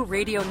Woohoo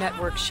Radio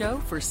Network show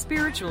for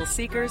spiritual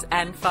seekers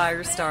and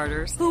fire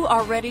starters who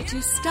are ready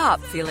to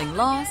stop feeling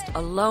lost,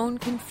 alone,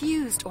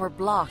 confused, or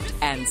blocked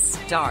and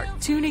start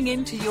tuning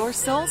into your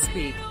soul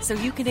speak so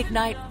you can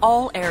ignite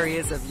all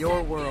areas of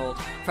your world,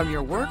 from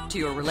your work to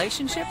your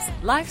relationships,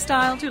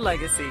 lifestyle to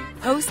legacy.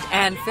 Host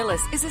Ann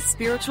Phyllis is a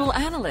spiritual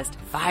analyst,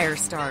 fire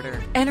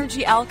starter,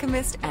 energy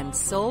alchemist, and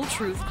soul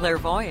truth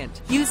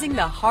clairvoyant. Using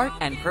the heart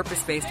and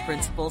purpose-based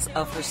principles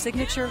of her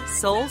signature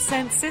Soul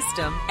Sense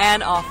system,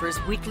 Anne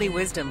offers weekly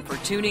wisdom for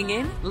tuning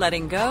in,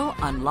 letting go,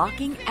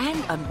 unlocking,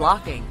 and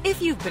unblocking. If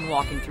you've been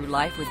walking through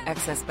life with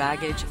excess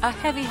baggage, a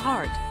heavy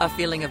heart, a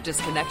feeling of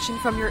disconnection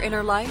from your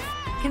inner life,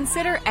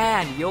 consider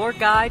Anne your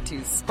guide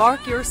to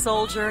spark your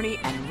soul journey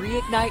and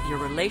reignite your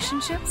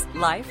relationships,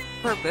 life,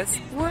 purpose,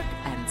 work,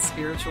 and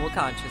spiritual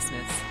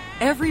consciousness.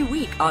 every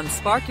week on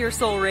Spark Your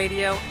Soul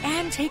Radio,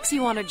 Anne takes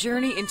you on a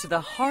journey into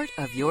the heart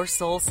of your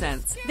soul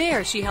sense.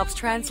 There, she helps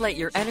translate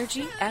your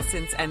energy,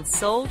 essence, and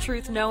soul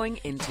truth knowing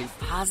into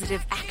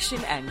positive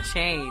action and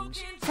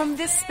change. From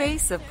this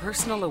space of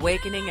personal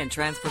awakening and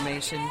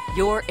transformation,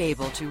 you're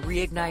able to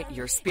reignite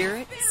your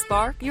spirit,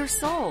 spark your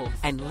soul,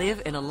 and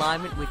live in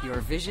alignment with your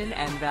vision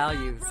and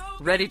values.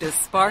 Ready to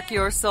spark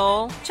your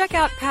soul? Check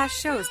out past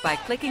shows by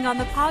clicking on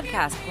the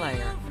podcast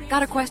player.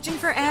 Got a question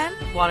for Anne?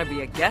 Want to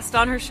be a guest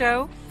on her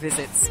show?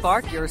 Visit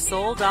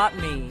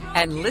sparkyoursoul.me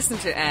and listen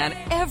to Anne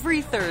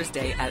every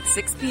Thursday at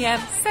 6 p.m.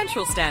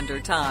 Central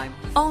Standard Time,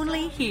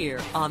 only here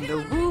on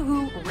the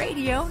Woohoo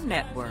Radio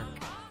Network.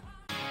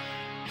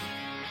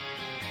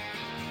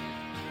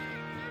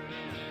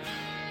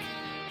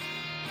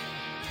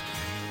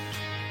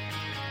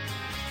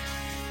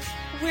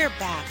 We're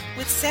back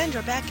with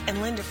Sandra Beck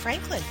and Linda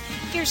Franklin.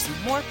 Here's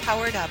some more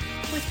Powered Up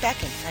with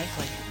Beck and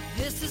Franklin.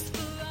 This is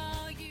for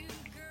all you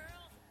girls.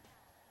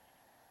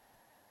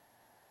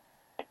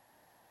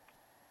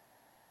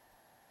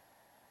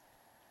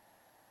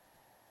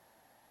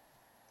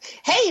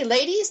 Hey,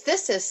 ladies,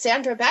 this is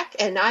Sandra Beck,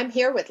 and I'm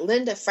here with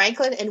Linda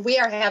Franklin, and we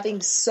are having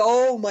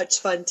so much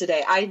fun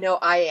today. I know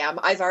I am.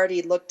 I've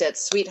already looked at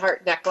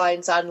sweetheart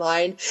necklines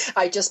online.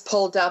 I just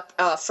pulled up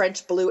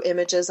French blue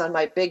images on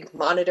my big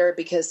monitor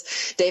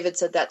because David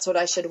said that's what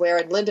I should wear.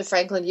 And Linda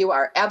Franklin, you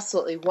are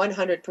absolutely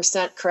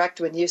 100% correct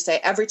when you say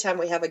every time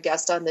we have a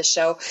guest on this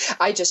show,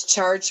 I just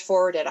charge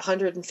forward at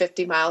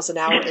 150 miles an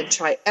hour and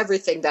try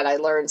everything that I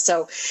learned.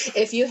 So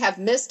if you have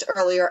missed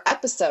earlier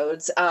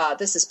episodes,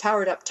 this is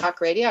Powered Up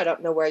Talk Radio. I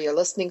don't know where you're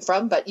listening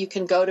from, but you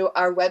can go to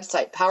our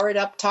website,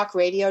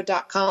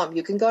 powereduptalkradio.com.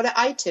 You can go to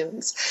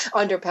iTunes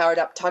under Powered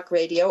Up Talk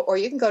Radio, or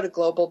you can go to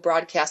Global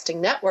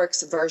Broadcasting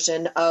Network's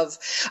version of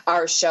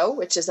our show,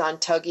 which is on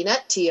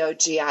TogiNet,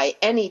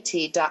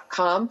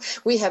 TogiNet.com.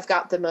 We have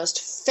got the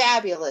most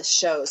fabulous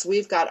shows.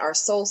 We've got our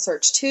Soul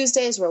Search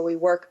Tuesdays where we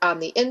work on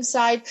the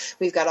inside.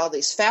 We've got all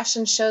these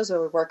fashion shows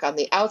where we work on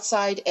the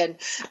outside. And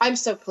I'm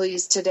so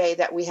pleased today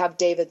that we have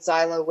David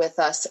Zyla with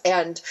us,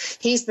 and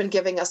he's been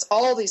giving us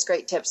all these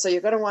great tips. So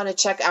you're going to want to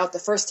check out the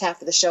first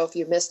half of the show if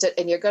you missed it,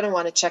 and you're going to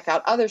want to check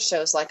out other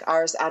shows like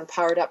ours on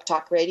Powered Up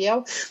Talk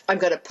Radio. I'm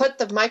going to put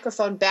the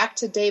microphone back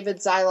to David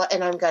Zyla,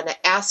 and I'm going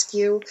to ask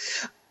you,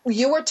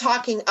 you were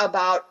talking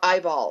about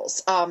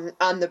eyeballs on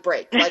the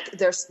break, like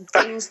there's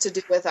things to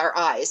do with our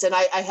eyes, and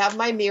I have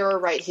my mirror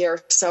right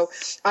here, so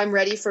I'm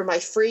ready for my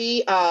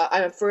free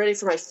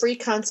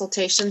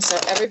consultation. So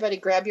everybody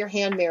grab your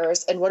hand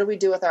mirrors, and what do we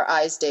do with our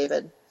eyes,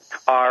 David?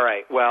 All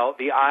right. Well,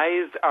 the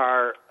eyes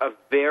are a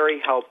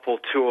very helpful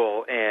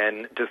tool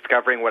in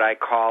discovering what I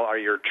call are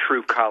your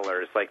true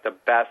colors, like the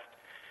best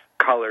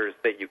colors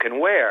that you can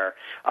wear.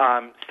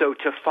 So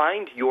to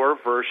find your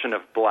version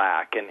of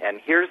black,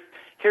 and here's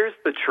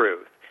the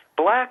truth.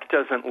 Black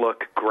doesn't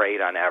look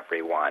great on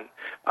everyone.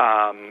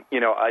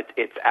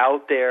 It's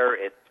out there.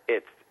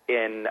 It's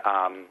in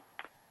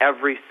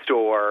every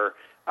store.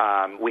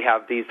 We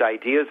have these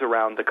ideas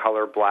around the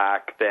color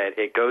black that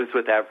it goes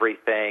with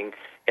everything.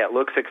 It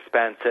looks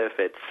expensive,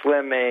 it's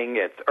slimming,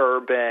 it's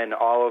urban,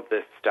 all of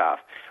this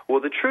stuff. Well,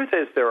 the truth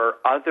is there are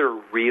other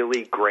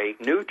really great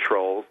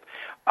neutrals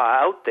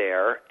out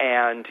there,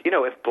 and,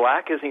 if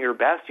black isn't your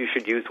best, you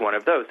should use one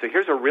of those. So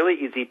here's a really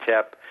easy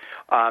tip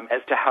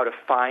as to how to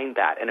find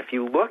that. And if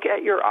you look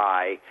at your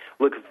eye,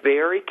 look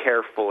very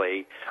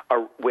carefully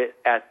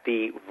at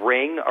the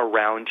ring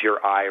around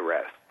your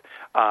iris.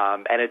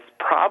 And it's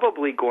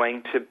probably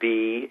going to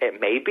be, it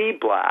may be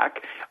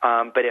black,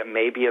 but it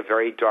may be a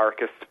very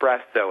dark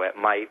espresso. It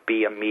might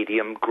be a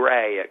medium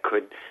gray. It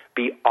could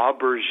be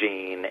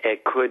aubergine.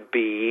 It could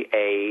be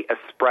a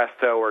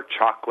espresso or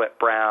chocolate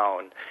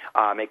brown.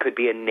 It could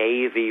be a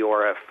navy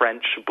or a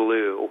French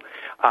blue.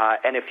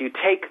 And if you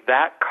take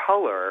that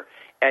color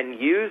and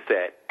use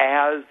it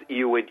as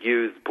you would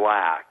use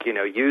black,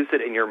 use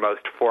it in your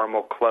most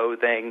formal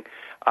clothing,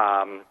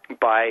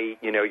 buy,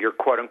 your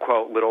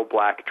quote-unquote little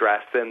black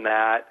dress in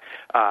that,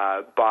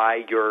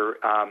 buy your,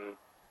 a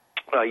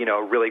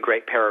really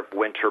great pair of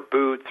winter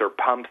boots or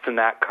pumps in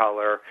that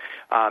color.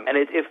 And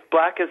if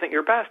black isn't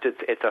your best,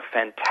 it's a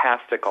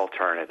fantastic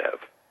alternative.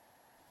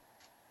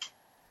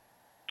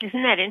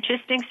 Isn't that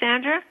interesting,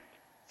 Sandra?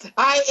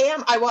 I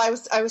am. I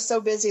was so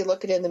busy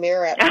looking in the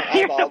mirror at my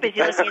eyeball. You're so busy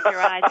looking at your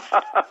eyes.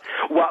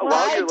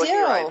 While you're looking at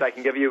your eyes, I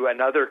can give you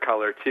another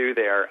color, too,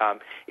 there.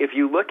 If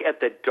you look at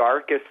the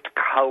darkest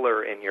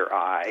color in your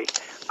eye,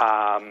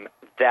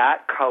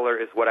 that color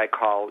is what I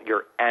call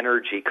your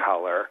energy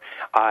color.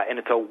 And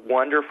it's a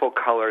wonderful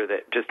color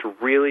that just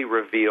really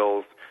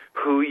reveals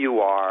who you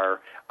are,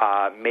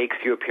 makes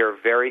you appear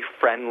very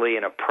friendly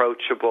and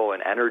approachable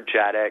and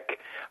energetic.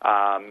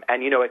 And,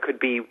 it could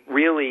be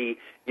really,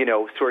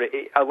 sort of,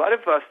 a lot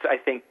of us, I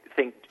think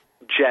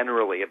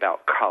generally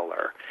about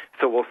color.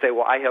 So we'll say,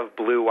 well, I have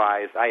blue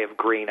eyes, I have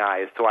green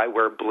eyes, so I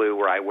wear blue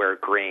or I wear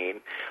green.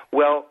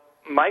 Well,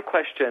 my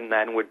question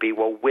then would be,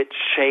 well, which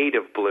shade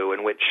of blue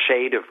and which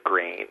shade of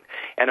green?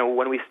 And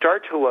when we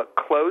start to look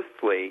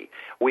closely,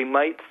 we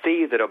might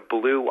see that a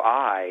blue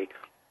eye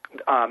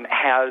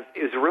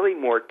is really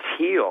more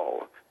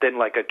teal than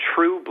like a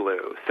true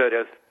blue, so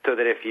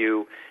that if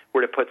you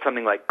were to put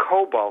something like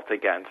cobalt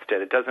against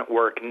it, it doesn't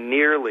work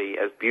nearly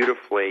as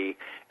beautifully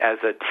as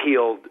a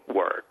teal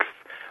works.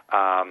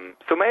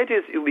 So my idea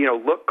is,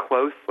 look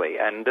closely,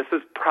 and this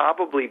is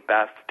probably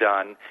best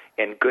done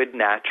in good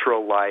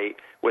natural light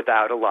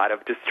without a lot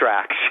of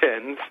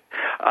distractions.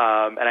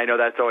 And I know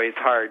that's always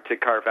hard to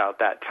carve out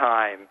that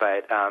time,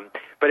 but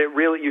it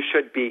really, you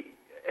should be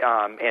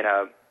in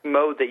a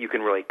mode that you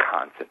can really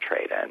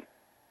concentrate in.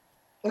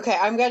 Okay,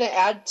 I'm going to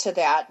add to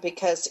that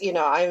because,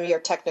 I'm your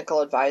technical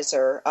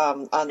advisor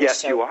on the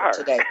show you are.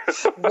 Today.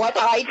 What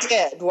I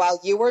did while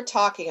you were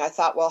talking, I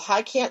thought, well,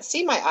 I can't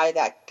see my eye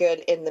that good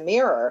in the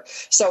mirror.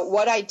 So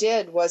what I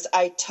did was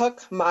I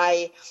took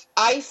my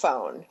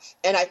iPhone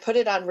and I put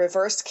it on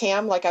reverse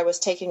cam like I was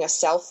taking a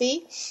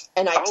selfie,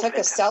 and I took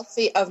a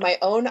selfie of my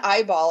own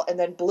eyeball and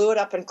then blew it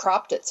up and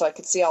cropped it so I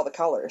could see all the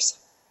colors.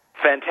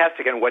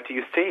 Fantastic. And what do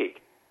you see?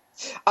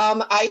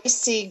 I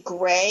see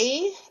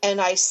gray and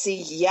I see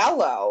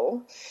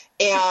yellow,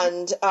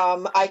 and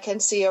I can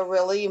see a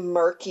really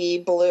murky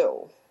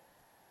blue.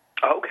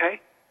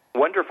 Okay,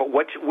 wonderful.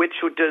 Which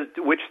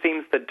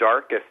seems the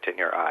darkest in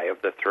your eye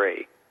of the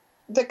three?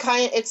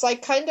 It's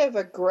like kind of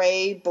a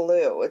gray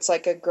blue. It's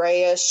like a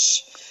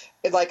grayish.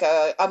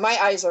 My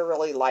eyes are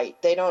really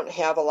light. They don't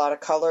have a lot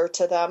of color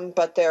to them,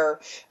 but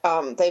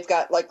they've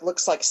got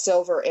looks like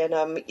silver in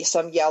them,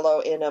 some yellow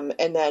in them,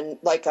 and then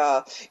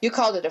you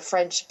called it a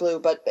French blue,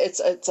 but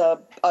it's a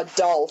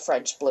dull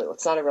French blue.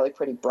 It's not a really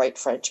pretty bright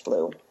French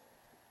blue.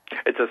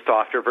 It's a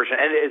softer version.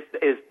 And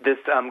is this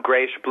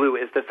grayish blue,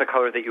 is this a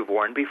color that you've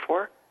worn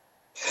before?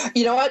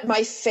 You know what?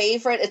 My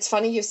favorite, it's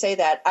funny you say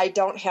that. I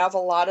don't have a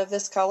lot of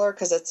this color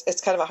because it's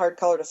kind of a hard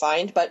color to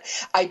find, but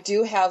I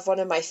do have one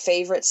of my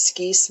favorite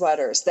ski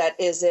sweaters that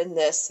is in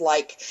this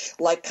like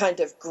kind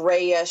of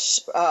grayish,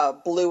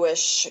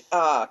 bluish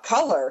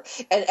color.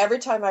 And every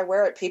time I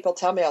wear it, people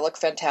tell me I look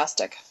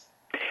fantastic.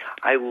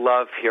 I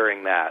love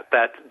hearing that.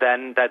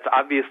 That's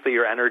obviously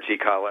your energy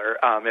color.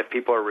 If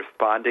people are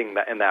responding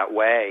in that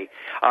way,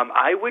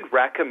 I would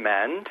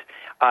recommend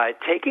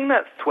taking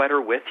that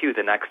sweater with you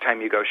the next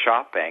time you go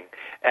shopping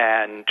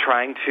and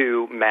trying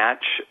to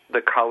match the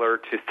color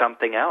to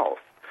something else.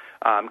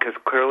 Because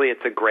clearly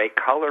it's a great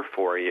color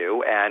for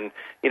you. And,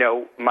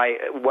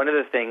 one of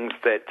the things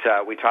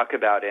that we talk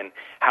about in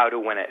How to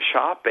Win at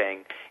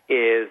Shopping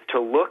is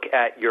to look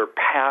at your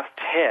past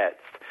hits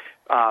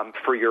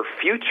for your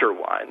future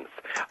ones.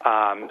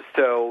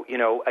 So,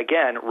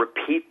 again,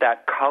 repeat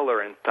that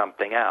color in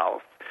something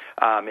else.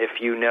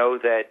 If you know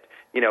that,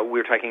 we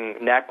were talking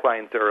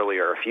necklines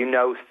earlier. If you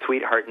know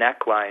sweetheart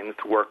necklines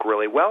work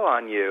really well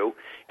on you,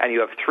 and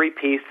you have 3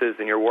 pieces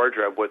in your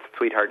wardrobe with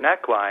sweetheart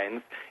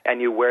necklines,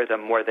 and you wear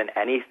them more than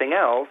anything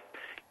else,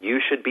 you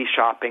should be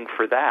shopping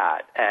for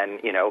that.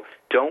 And,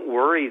 don't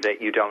worry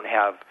that you don't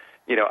have,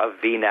 a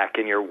V-neck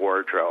in your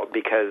wardrobe,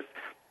 because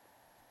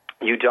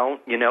you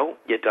don't,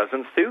 it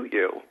doesn't suit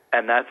you,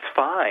 and that's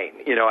fine.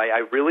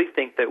 I really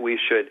think that we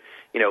should,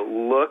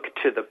 look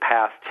to the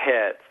past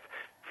hits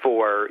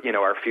for,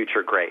 our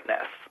future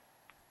greatness.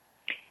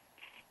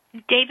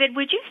 David,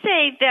 would you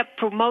say that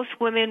for most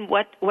women,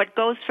 what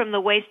goes from the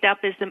waist up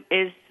is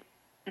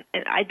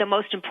the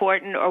most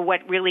important, or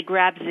what really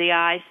grabs the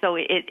eye? So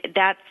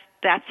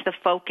that's the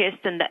focus,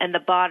 and the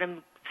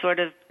bottom sort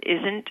of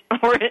isn't,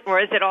 or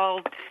is it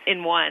all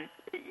in one?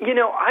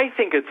 I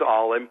think it's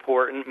all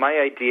important. My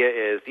idea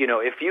is,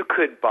 if you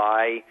could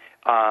buy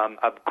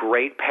a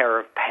great pair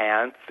of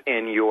pants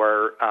in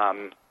your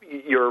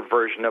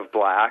version of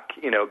black,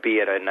 be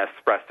it an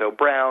espresso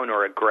brown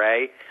or a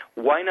gray,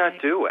 why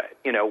not do it?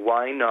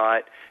 Why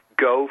not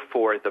go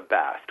for the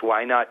best?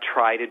 Why not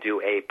try to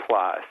do A+?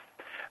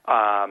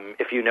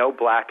 If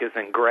black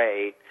isn't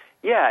great,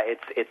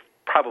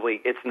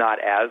 it's not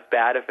as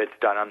bad if it's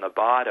done on the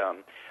bottom.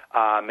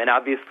 And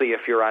obviously,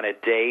 if you're on a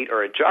date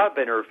or a job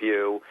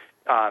interview,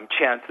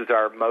 chances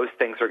are most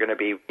things are going to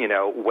be,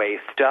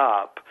 waist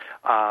up.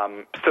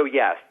 So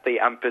yes, the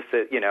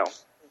emphasis,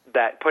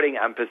 that putting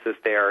emphasis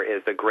there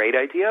is a great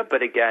idea.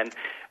 But again,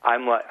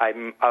 I'm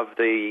of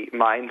the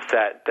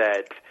mindset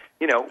that,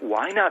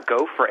 why not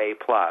go for A+?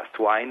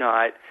 Why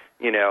not,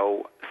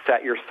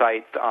 set your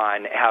sights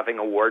on having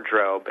a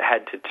wardrobe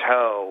head to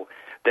toe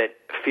that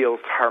feels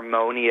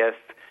harmonious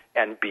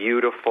and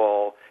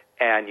beautiful,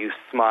 and you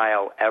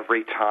smile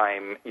every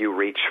time you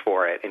reach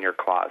for it in your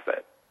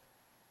closet.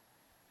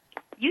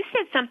 You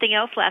said something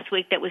else last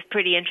week that was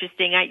pretty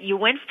interesting. You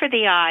went for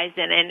the eyes,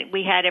 and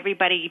we had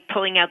everybody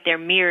pulling out their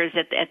mirrors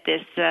at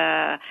this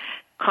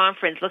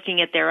conference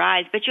looking at their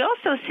eyes. But you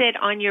also said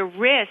on your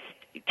wrist,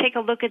 take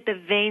a look at the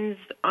veins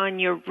on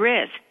your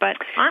wrist. But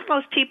aren't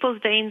most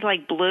people's veins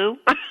like blue?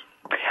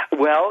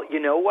 Well, you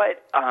know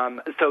what?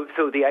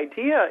 So the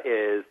idea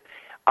is,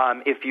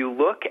 if you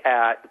look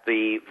at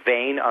the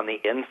vein on the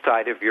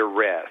inside of your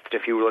wrist,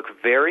 if you look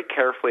very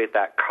carefully at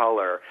that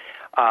color,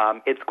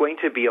 it's going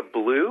to be a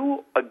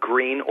blue, a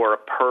green, or a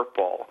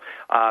purple.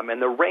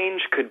 And the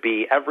range could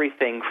be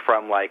everything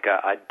from like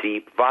a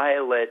deep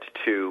violet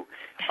to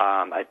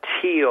a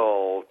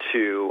teal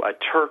to a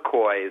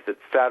turquoise,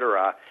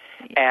 etc.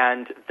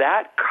 And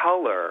that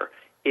color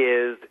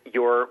is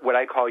what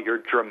I call your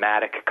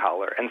dramatic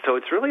color. And so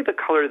it's really the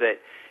color that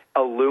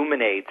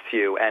illuminates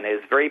you and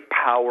is very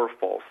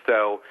powerful.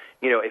 So,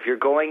 if you're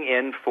going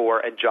in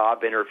for a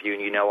job interview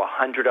and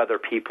 100 other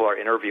people are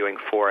interviewing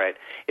for it,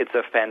 it's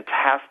a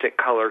fantastic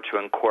color to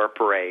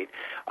incorporate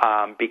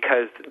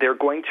because they're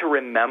going to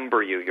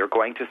remember you. You're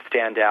going to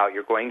stand out.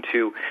 You're going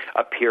to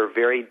appear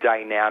very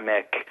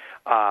dynamic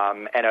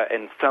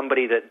and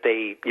somebody that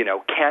they,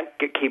 can't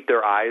keep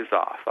their eyes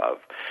off of.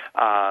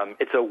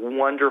 It's a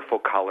wonderful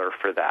color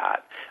for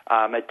that.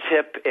 A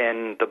tip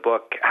in the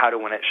book, How to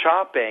Win at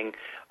Shopping,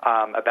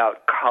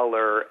 about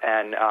color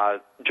and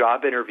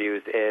job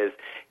interviews is,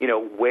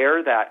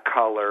 wear that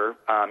color,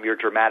 your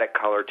dramatic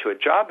color, to a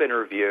job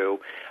interview,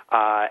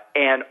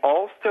 and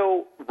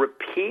also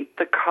repeat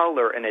the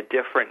color in a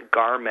different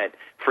garment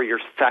for your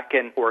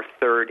second or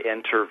third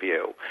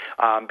interview,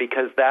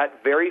 because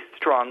that very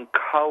strong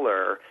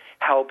color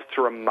helps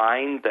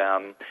remind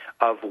them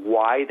of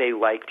why they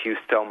liked you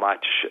so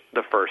much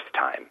the first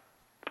time.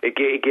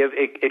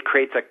 It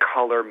creates a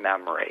color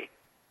memory.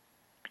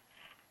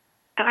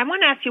 I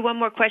want to ask you one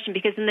more question,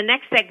 because in the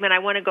next segment I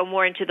want to go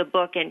more into the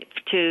book and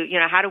to,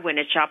 how to win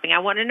at shopping. I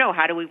want to know,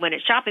 how do we win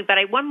at shopping? But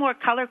one more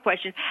color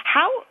question.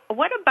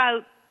 What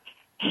about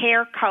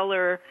hair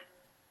color,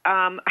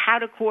 how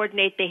to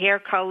coordinate the hair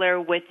color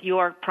with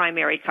your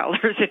primary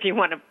colors, if you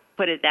want to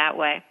put it that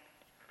way?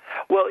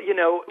 Well,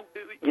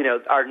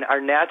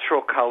 our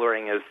natural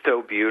coloring is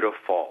so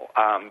beautiful,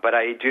 but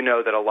I do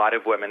know that a lot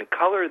of women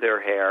color their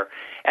hair.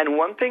 And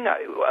one thing,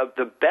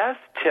 the best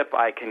tip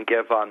I can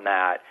give on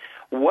that,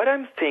 what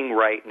I'm seeing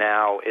right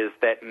now is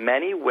that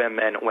many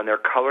women, when they're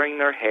coloring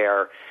their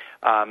hair,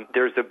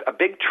 there's a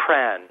big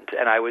trend,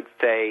 and I would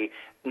say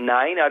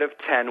 9 out of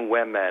 10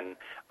 women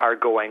are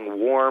going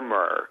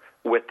warmer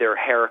with their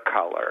hair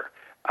color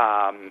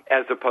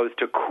as opposed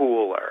to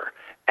cooler.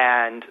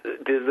 And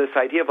this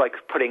idea of like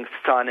putting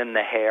sun in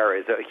the hair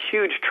is a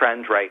huge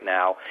trend right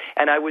now.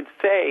 And I would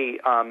say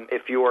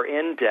if you're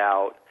in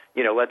doubt,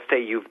 let's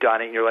say you've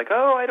done it and you're like,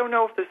 oh, I don't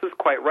know if this is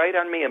quite right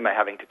on me. Am I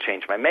having to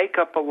change my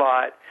makeup a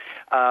lot?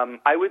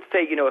 I would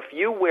say, if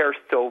you wear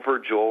silver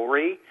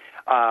jewelry,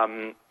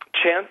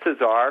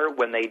 chances are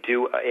when they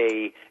do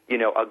a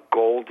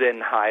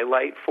golden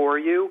highlight for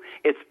you,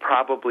 it's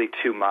probably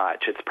too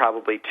much. It's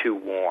probably too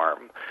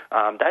warm.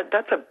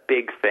 That's a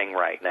big thing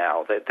right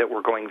now, that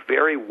we're going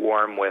very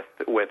warm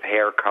with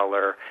hair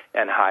color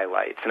and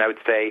highlights. And I would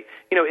say,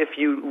 if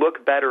you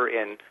look better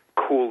in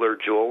cooler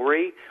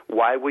jewelry,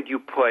 why would you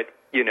put,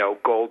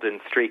 golden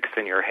streaks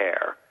in your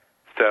hair?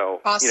 So,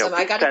 awesome.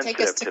 I got to take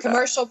us to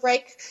commercial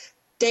break.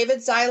 David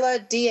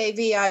Zyla,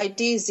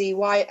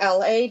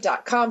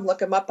 DavidZyla.com.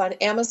 Look him up on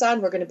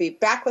Amazon. We're going to be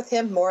back with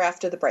him more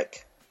after the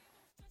break.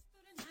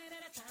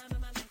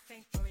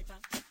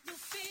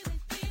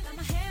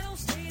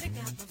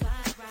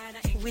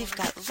 We've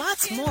got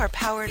lots more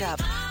Powered Up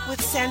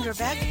with Sandra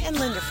Beck and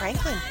Linda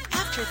Franklin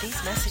after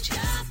these messages.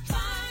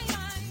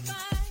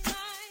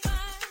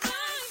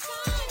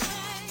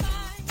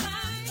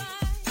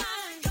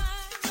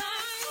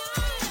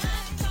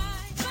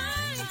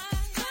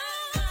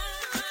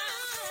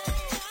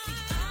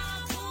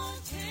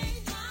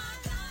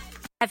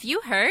 Have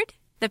you heard?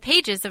 The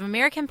pages of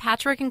American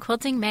Patchwork and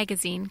Quilting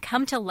magazine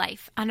come to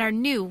life on our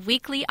new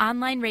weekly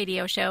online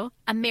radio show,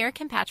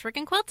 American Patchwork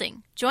and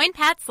Quilting. Join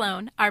Pat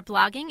Sloan, our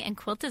blogging and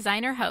quilt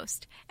designer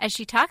host, as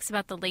she talks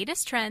about the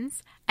latest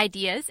trends,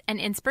 ideas, and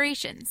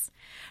inspirations.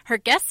 Her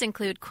guests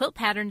include quilt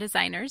pattern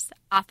designers,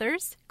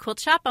 authors, quilt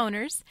shop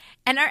owners,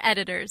 and our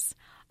editors,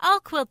 all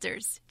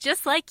quilters,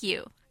 just like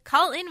you.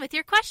 Call in with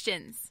your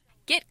questions.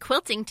 Get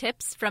quilting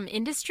tips from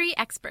industry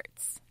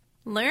experts.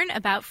 Learn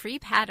about free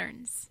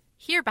patterns.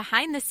 Hear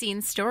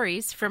behind-the-scenes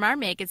stories from our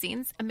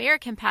magazines,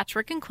 American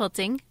Patchwork and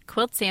Quilting,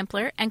 Quilt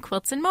Sampler, and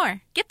Quilts and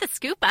More. Get the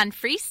scoop on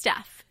free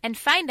stuff and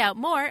find out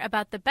more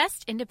about the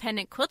best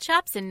independent quilt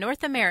shops in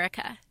North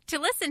America. To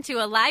listen to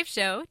a live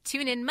show,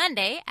 tune in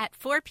Monday at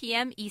 4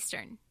 p.m.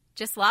 Eastern.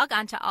 Just log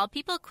on to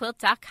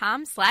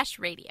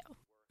allpeoplequilt.com/radio.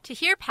 To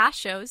hear past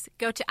shows,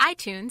 go to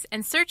iTunes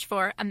and search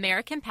for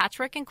American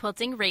Patchwork and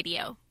Quilting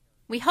Radio.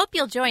 We hope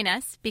you'll join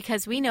us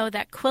because we know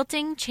that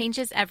quilting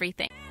changes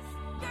everything.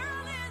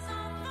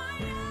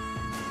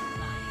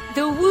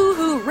 The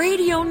Woohoo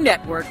Radio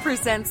Network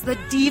presents the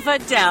Diva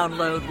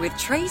Download with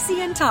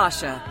Tracy and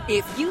Tasha.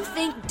 If you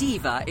think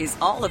Diva is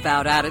all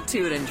about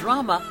attitude and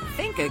drama,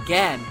 think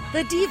again.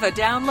 The Diva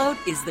Download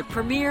is the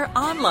premier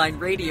online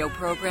radio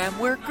program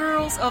where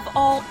girls of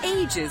all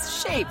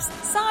ages, shapes,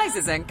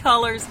 sizes, and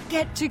colors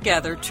get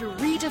together to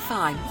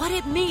redefine what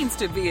it means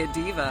to be a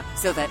diva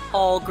so that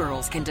all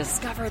girls can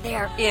discover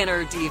their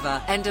inner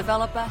diva and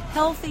develop a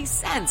healthy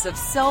sense of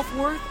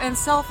self-worth and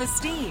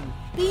self-esteem.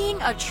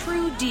 Being a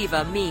true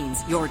diva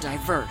means you're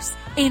diverse,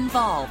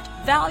 involved,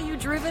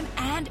 value-driven,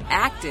 and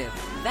active.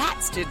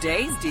 That's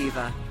today's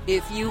diva.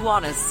 If you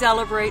want to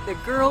celebrate the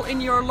girl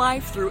in your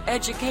life through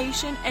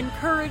education,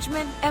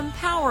 encouragement,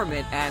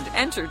 empowerment, and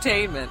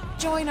entertainment,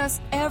 join us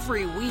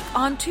every week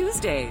on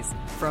Tuesdays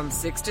from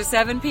 6 to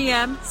 7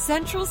 p.m.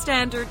 Central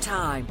Standard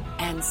Time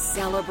and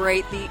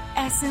celebrate the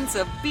essence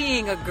of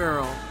being a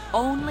girl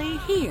only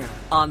here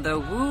on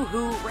the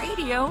Woohoo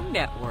Radio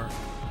Network.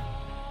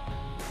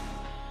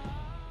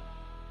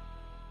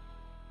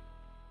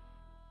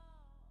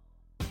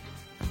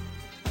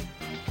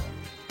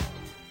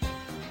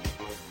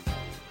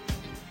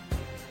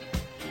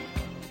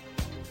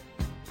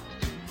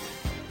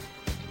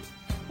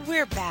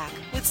 We're back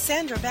with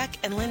Sandra, Beck,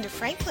 and Linda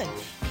Franklin.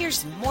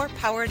 Here's more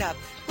Powered Up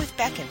with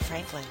Beck and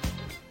Franklin.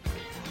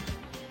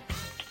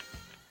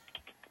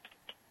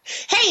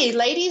 Hey,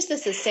 ladies,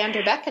 this is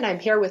Sandra Beck, and I'm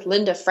here with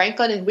Linda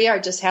Franklin, and we are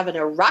just having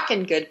a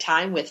rockin' good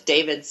time with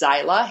David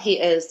Zyla. He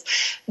is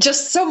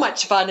just so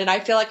much fun, and I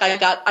feel like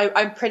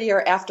I'm prettier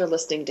after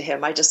listening to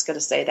him. I'm just going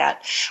to say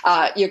that.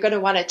 You're going to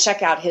want to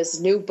check out his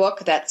new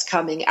book that's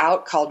coming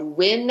out called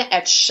Win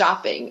at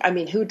Shopping. I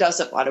mean, who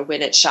doesn't want to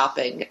win at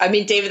shopping? I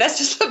mean, David, that's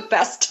just the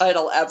best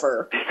title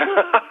ever.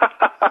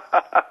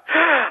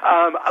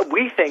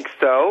 We think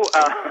so.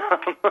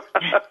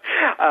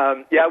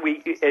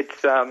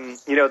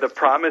 The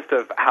promise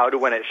of how to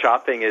win at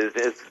shopping is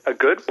a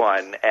good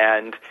one.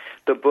 And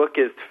the book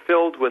is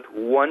filled with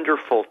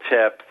wonderful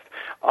tips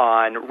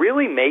on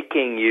really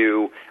making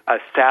you a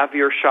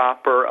savvier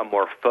shopper, a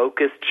more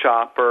focused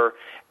shopper,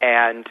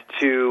 and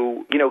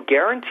to,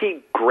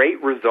 guarantee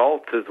great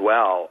results as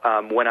well.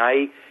 When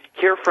I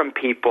hear from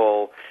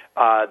people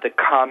the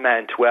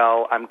comment,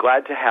 well, I'm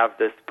glad to have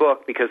this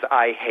book because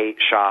I hate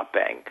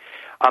shopping.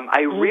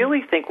 I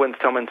really think when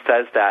someone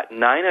says that,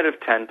 9 out of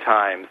 10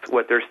 times,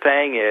 what they're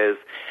saying is,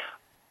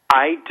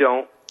 I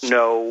don't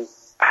know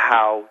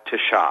how to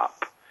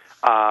shop.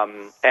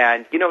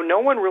 And no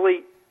one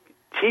really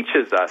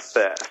teaches us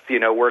this.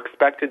 We're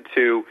expected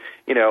to,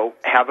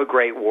 have a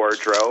great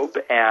wardrobe,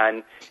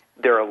 and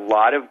there are a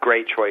lot of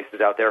great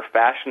choices out there.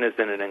 Fashion is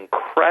in an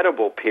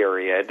incredible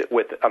period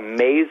with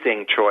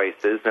amazing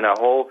choices and a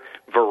whole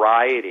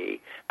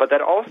variety. But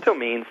that also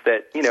means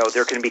that,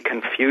 there can be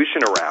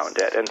confusion around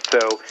it. And so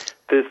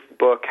this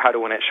book, How to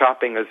Win at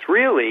Shopping, is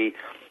really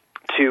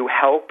to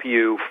help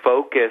you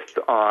focus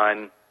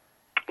on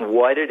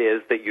what it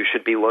is that you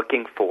should be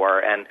looking for.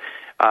 And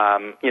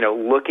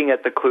looking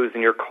at the clues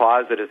in your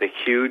closet is a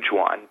huge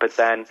one. But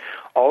then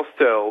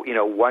also,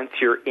 once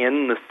you're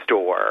in the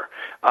store,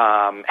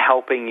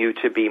 helping you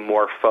to be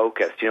more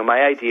focused.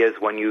 My idea is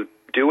when you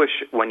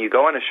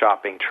go on a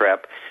shopping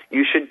trip,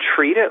 you should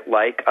treat it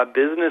like a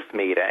business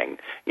meeting.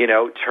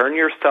 Turn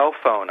your cell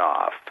phone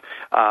off.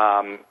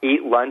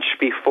 Eat lunch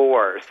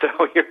before, so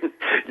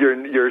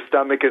your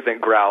stomach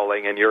isn't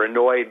growling and you're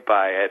annoyed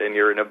by it and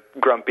you're in a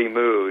grumpy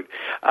mood.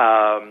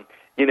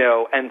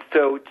 And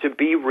so to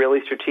be really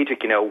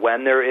strategic,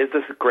 when there is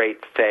this great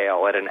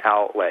sale at an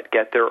outlet,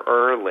 get there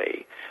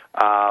early.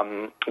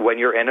 When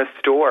you're in a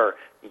store,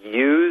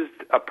 use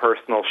a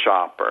personal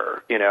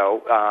shopper.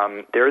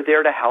 They're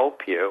there to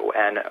help you.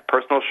 And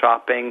personal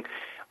shopping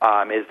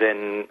is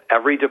in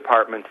every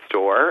department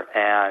store,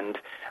 and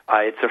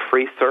it's a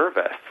free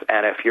service.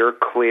 And if you're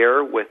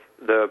clear with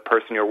the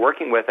person you're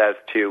working with as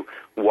to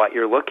what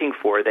you're looking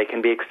for, they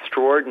can be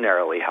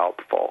extraordinarily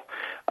helpful.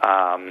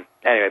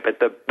 Anyway, but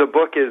the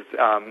book is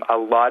a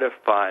lot of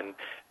fun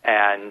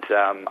and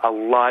a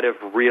lot of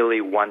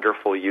really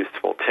wonderful,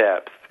 useful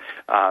tips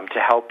to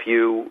help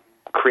you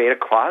create a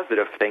closet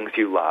of things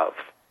you love.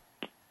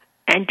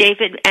 And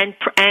David,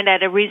 and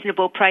at a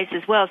reasonable price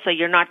as well, so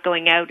you're not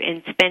going out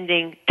and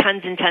spending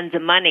tons and tons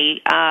of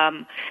money,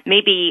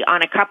 maybe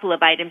on a couple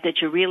of items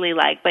that you really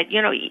like. But,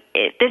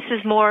 this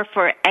is more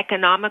for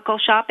economical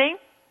shopping?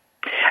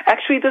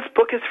 Actually, this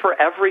book is for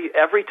every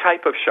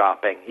type of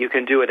shopping. You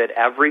can do it at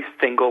every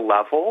single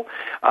level.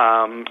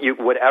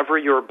 Whatever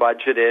your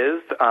budget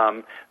is,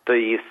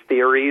 the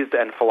theories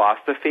and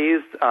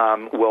philosophies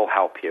will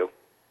help you.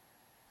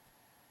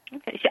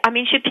 Okay.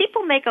 Should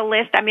people make a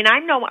list? I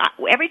know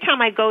every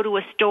time I go to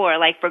a store,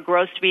 like for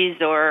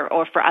groceries or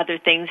for other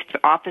things, for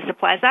office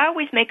supplies, I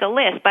always make a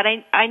list, but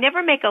I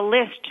never make a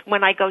list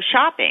when I go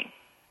shopping.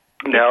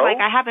 No. It's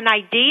like I have an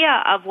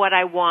idea of what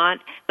I want,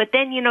 but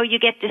then, you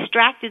get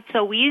distracted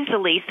so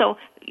easily. So,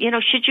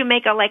 should you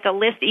make a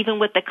list even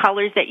with the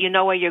colors that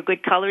are your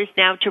good colors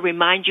now to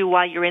remind you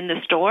while you're in the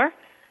store?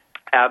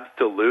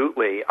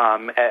 Absolutely.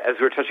 As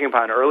we were touching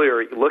upon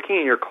earlier, looking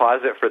in your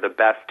closet for the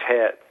best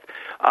hits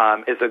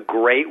is a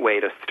great way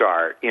to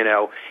start.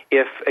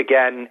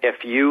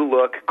 If you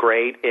look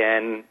great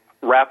in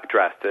wrap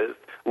dresses,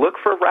 look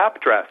for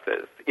wrap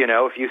dresses.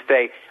 If you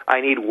say, I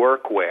need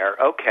workwear,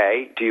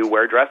 okay, do you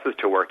wear dresses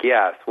to work?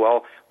 Yes.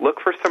 Well, look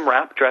for some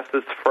wrap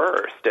dresses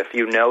first. If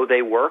you know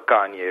they work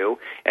on you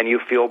and you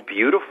feel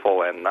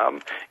beautiful in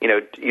them,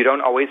 you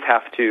don't always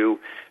have to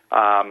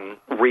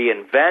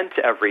reinvent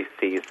every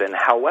season.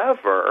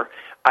 However,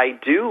 I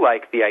do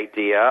like the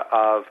idea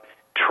of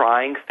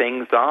trying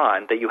things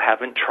on that you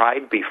haven't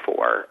tried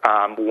before.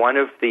 One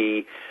of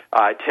the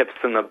tips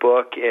in the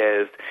book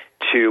is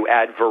to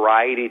add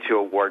variety to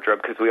a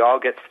wardrobe, because we all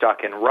get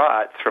stuck in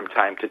ruts from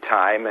time to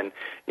time. And,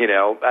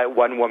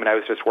 one woman I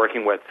was just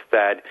working with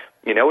said,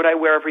 you know what I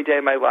wear every day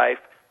of my life?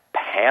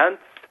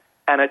 Pants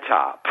and a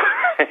top.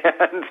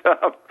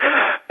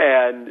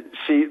 and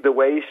she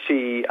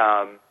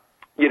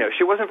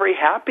wasn't very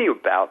happy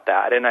about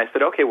that. And I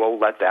said, okay, well,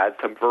 let's add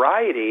some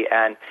variety.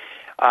 And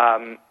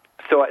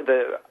so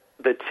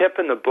the tip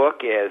in the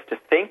book is to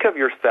think of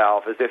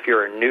yourself as if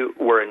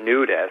were a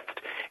nudist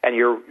and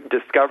you're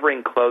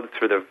discovering clothes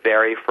for the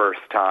very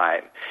first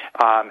time.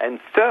 And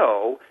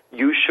so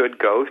you should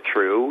go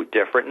through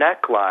different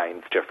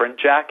necklines, different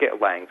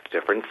jacket lengths,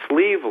 different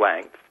sleeve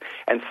lengths,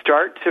 and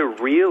start to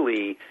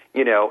really,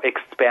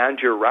 expand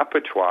your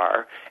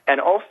repertoire and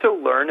also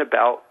learn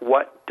about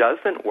what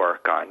doesn't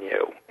work on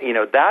you.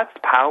 That's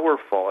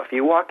powerful. If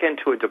you walk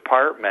into a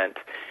department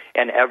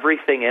and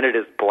everything in it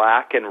is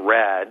black and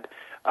red,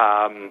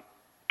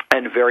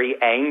 and very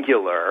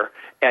angular,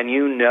 and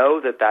you know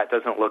that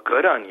doesn't look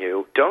good on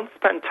you, don't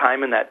spend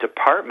time in that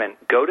department.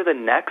 Go to the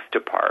next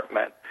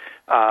department,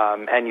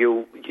 and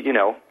you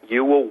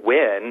will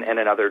win in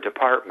another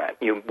department.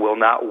 You will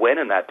not win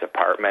in that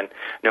department,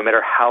 no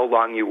matter how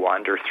long you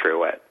wander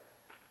through it.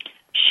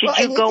 Should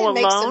you go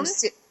alone?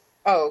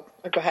 Go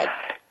ahead.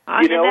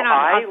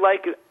 I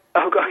like.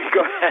 Oh, go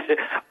ahead.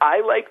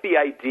 I like the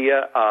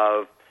idea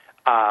of.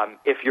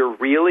 If you're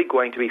really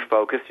going to be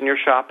focused in your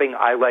shopping,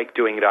 I like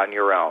doing it on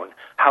your own.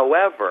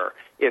 However,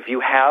 if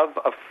you have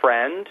a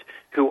friend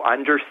who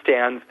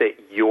understands that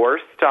your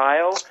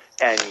style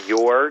and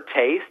your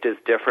taste is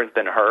different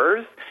than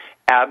hers,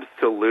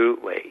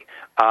 absolutely.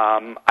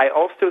 I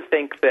also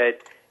think that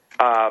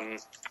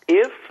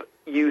if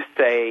you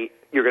say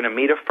you're going to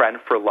meet a friend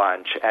for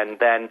lunch and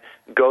then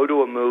go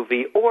to a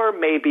movie, or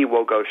maybe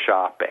we'll go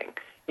shopping,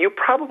 you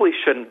probably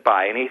shouldn't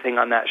buy anything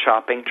on that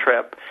shopping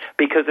trip,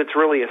 because it's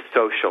really a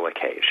social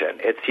occasion.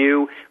 It's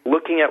you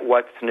looking at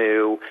what's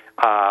new,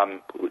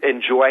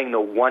 enjoying the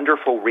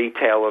wonderful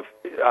retail of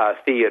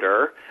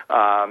theater.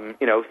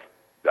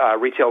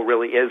 Retail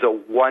really is a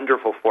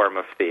wonderful form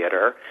of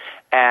theater.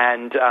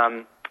 And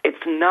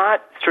it's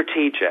not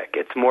strategic.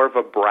 It's more of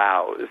a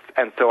browse.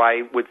 And so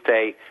I would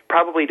say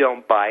probably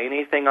don't buy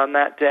anything on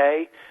that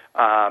day. So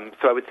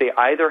I would say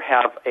either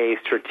have a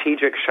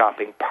strategic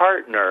shopping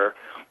partner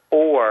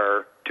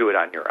or do it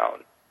on your own.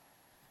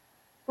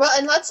 Well,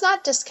 and let's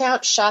not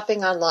discount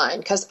shopping online,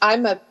 because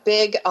I'm a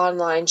big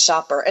online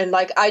shopper. And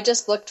I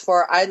just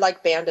I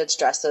like bandage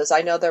dresses.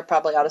 I know they're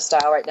probably out of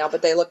style right now,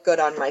 but they look good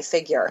on my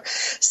figure.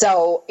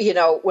 So,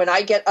 when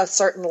I get a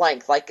certain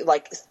length,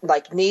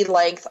 like knee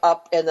length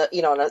up in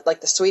the, like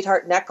the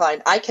sweetheart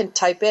neckline, I can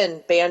type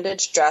in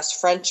bandage dress,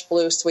 French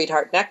blue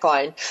sweetheart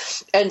neckline,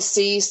 and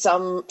see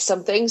some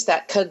things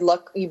that could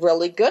look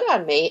really good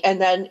on me.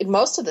 And then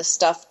most of the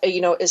stuff,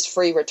 is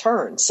free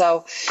return.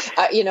 So,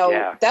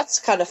 that's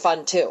kind of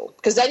fun too,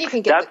 because then you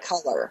can get the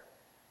color.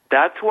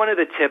 That's one of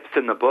the tips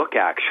in the book,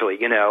 actually.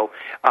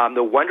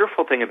 The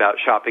wonderful thing about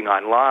shopping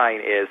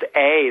online is,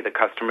 A, the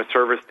customer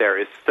service there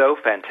is so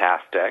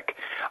fantastic,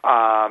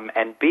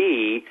 and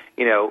B,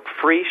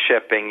 free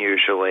shipping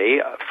usually,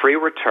 free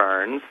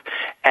returns,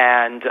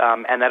 and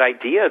that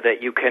idea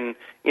that you can,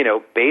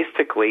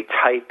 basically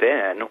type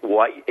in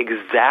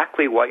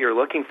exactly what you're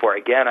looking for.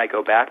 Again, I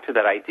go back to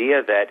that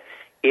idea that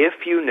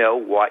if you know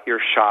what you're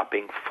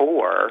shopping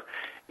for,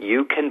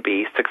 you can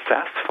be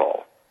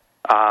successful.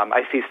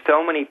 I see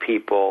so many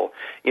people,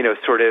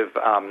 sort of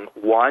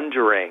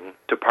wandering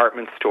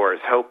department stores,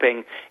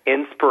 hoping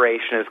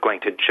inspiration is going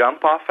to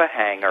jump off a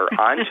hanger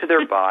onto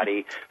their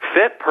body,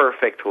 fit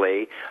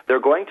perfectly.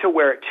 They're going to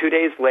wear it 2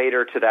 days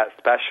later to that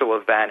special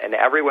event, and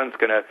everyone's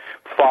going to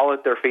fall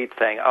at their feet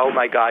saying, "Oh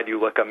my God, you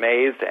look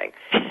amazing."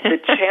 The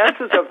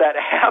chances of that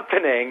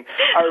happening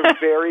are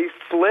very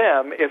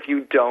slim if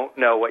you don't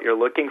know what you're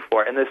looking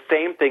for. And the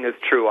same thing is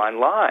true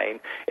online.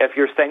 If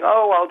you're saying,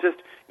 "Oh, I'll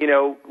just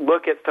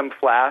look at some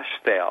flash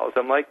sales."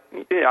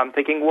 I'm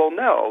thinking, well,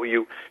 no,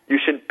 you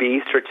should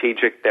be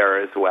strategic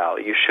there as well.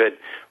 You should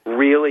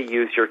really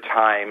use your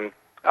time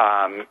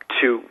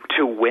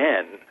to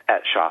win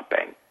at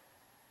shopping.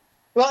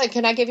 Well, and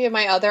can I give you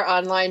my other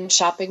online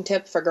shopping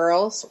tip for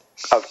girls?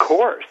 Of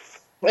course.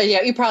 Well,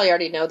 yeah, you probably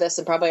already know this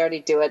and probably already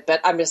do it,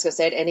 but I'm just going to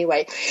say it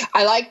anyway.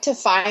 I like to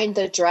find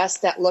the dress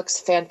that looks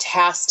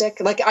fantastic.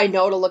 Like, I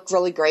know it'll look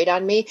really great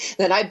on me.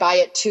 Then I buy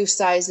it 2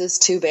 sizes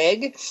too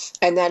big,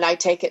 and then I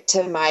take it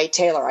to my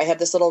tailor. I have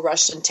this little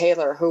Russian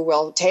tailor who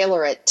will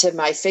tailor it to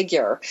my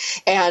figure.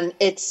 And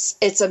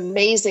it's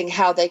amazing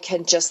how they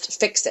can just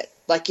fix it.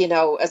 Like,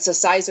 it's a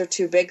size or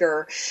 2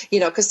 bigger,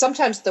 because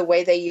sometimes the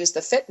way they use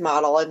the fit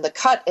model and the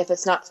cut, if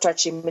it's not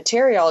stretchy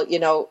material,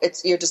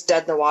 you're just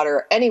dead in the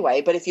water anyway.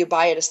 But if you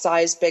buy it a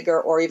size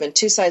bigger or even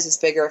 2 sizes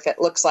bigger, if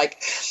it looks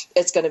like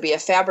it's going to be a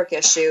fabric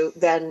issue,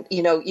 then,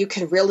 you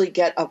can really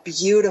get a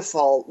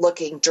beautiful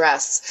looking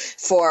dress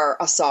for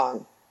a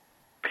song.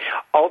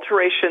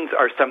 Alterations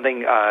are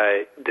something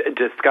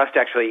discussed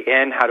actually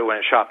in How to Win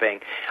at Shopping.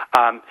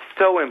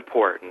 So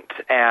important.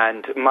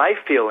 And my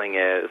feeling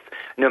is,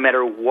 no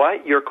matter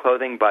what your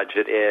clothing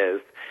budget is,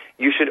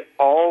 you should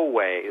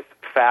always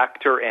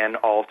factor in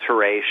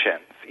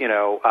alterations.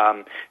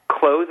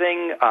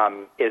 Clothing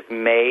is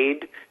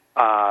made,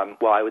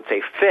 I would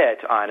say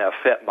fit on a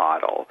fit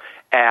model.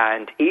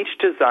 And each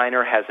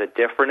designer has a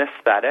different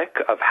aesthetic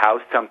of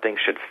how something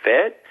should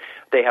fit.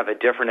 They have a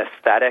different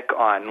aesthetic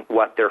on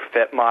what their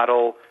fit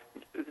model,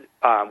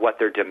 what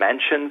their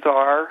dimensions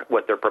are,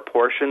 what their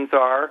proportions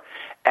are.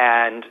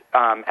 And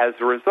as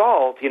a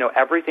result,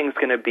 everything's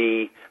going to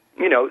be,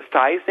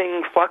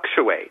 sizing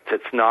fluctuates.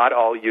 It's not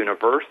all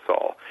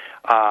universal.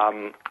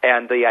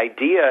 And the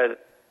idea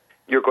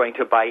you're going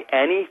to buy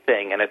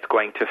anything and it's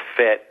going to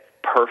fit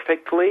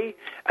perfectly,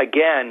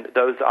 again,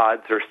 those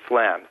odds are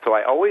slim. So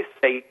I always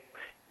say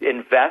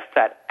invest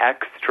that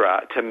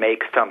extra to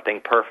make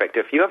something perfect.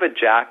 If you have a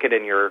jacket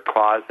in your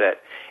closet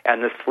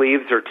and the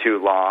sleeves are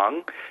too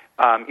long,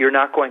 you're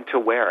not going to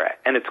wear it,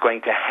 and it's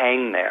going to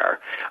hang there.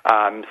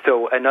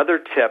 So another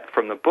tip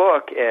from the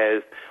book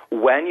is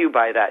when you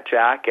buy that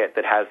jacket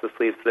that has the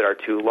sleeves that are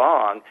too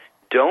long,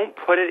 don't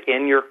put it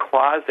in your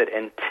closet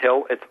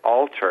until it's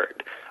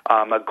altered.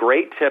 A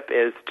great tip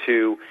is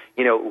to,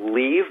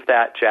 leave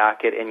that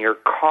jacket in your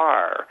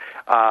car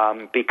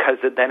because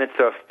then it's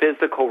a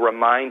physical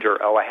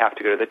reminder, I have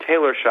to go to the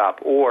tailor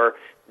shop, or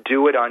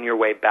do it on your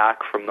way back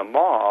from the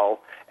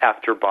mall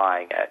after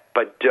buying it.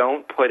 But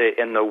don't put it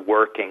in the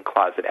working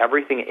closet.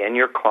 Everything in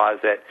your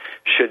closet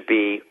should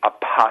be a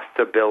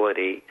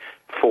possibility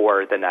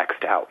for the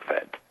next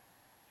outfit.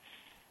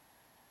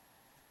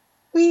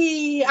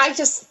 I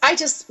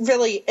just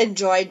really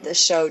enjoyed the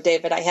show,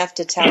 David. I have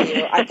to tell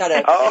you, I've got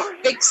a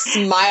big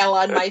smile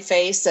on my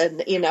face,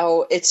 and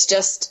it's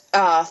just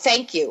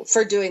thank you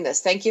for doing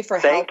this. Thank you for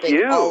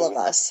helping all of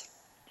us.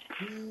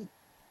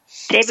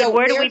 David, so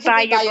where do we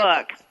buy your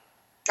book?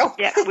 Oh.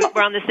 Yeah,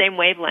 we're on the same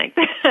wavelength.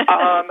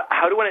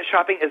 How to Win at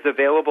Shopping is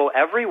available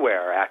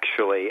everywhere,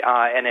 actually,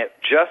 and it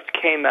just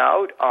came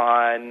out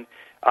on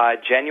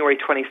January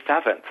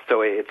 27th,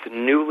 so it's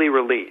newly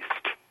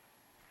released.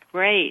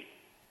 Great.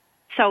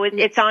 So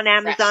it's on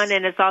Amazon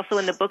and it's also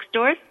in the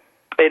bookstores?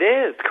 It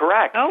is,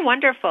 correct. Oh,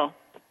 wonderful.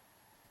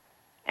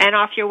 And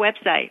off your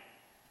website?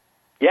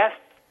 Yes.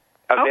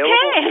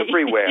 Available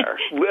everywhere.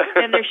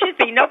 And there should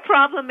be no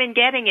problem in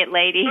getting it,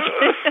 ladies.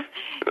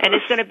 And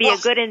it's going to be a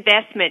good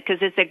investment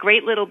because it's a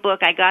great little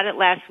book. I got it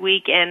last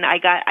week, and I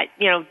got,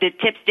 the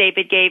tips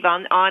David gave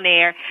on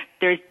air.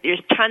 There's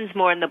tons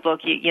more in the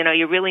book.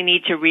 You really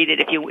need to read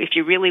it if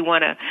you really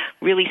want to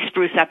really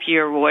spruce up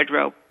your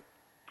wardrobe.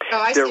 Oh,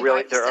 I see.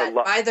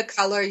 Buy the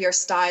color, your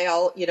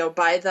style.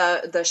 Buy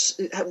the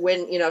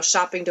win.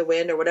 Shopping to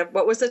win, or whatever.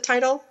 What was the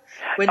title?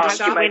 My first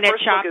book is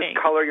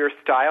Color Your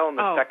Style, and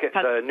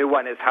the new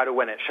one is How to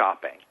Win at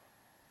Shopping.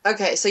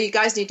 Okay, so you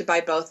guys need to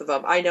buy both of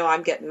them. I know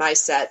I'm getting my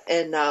set.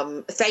 And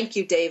thank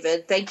you,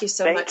 David. Thank you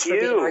so much for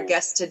being our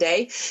guest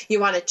today. You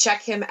want to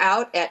check him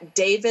out at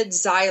David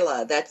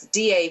Zyla. That's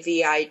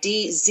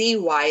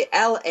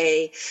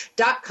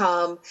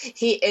DavidZyla.com.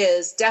 He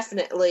is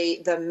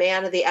definitely the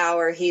man of the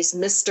hour. He's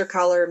Mr.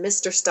 Color,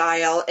 Mr.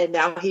 Style, and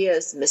now he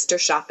is Mr.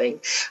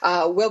 Shopping.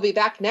 We'll be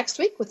back next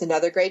week with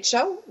another great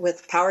show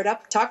with Powered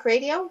Up Talk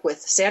Radio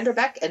with Sandra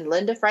Beck and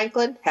Linda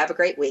Franklin. Have a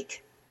great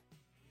week.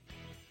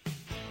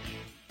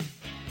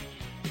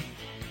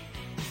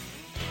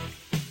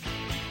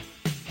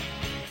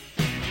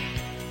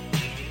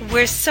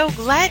 We're so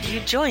glad you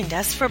joined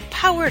us for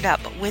Powered Up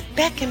with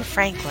Beck and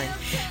Franklin.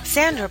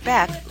 Sandra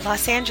Beck,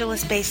 Los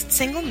Angeles-based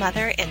single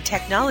mother and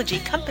technology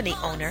company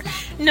owner,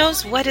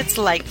 knows what it's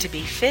like to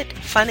be fit,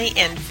 funny,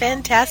 and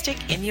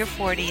fantastic in your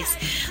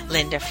 40s.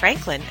 Linda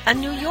Franklin, a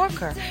New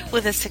Yorker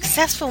with a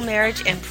successful marriage and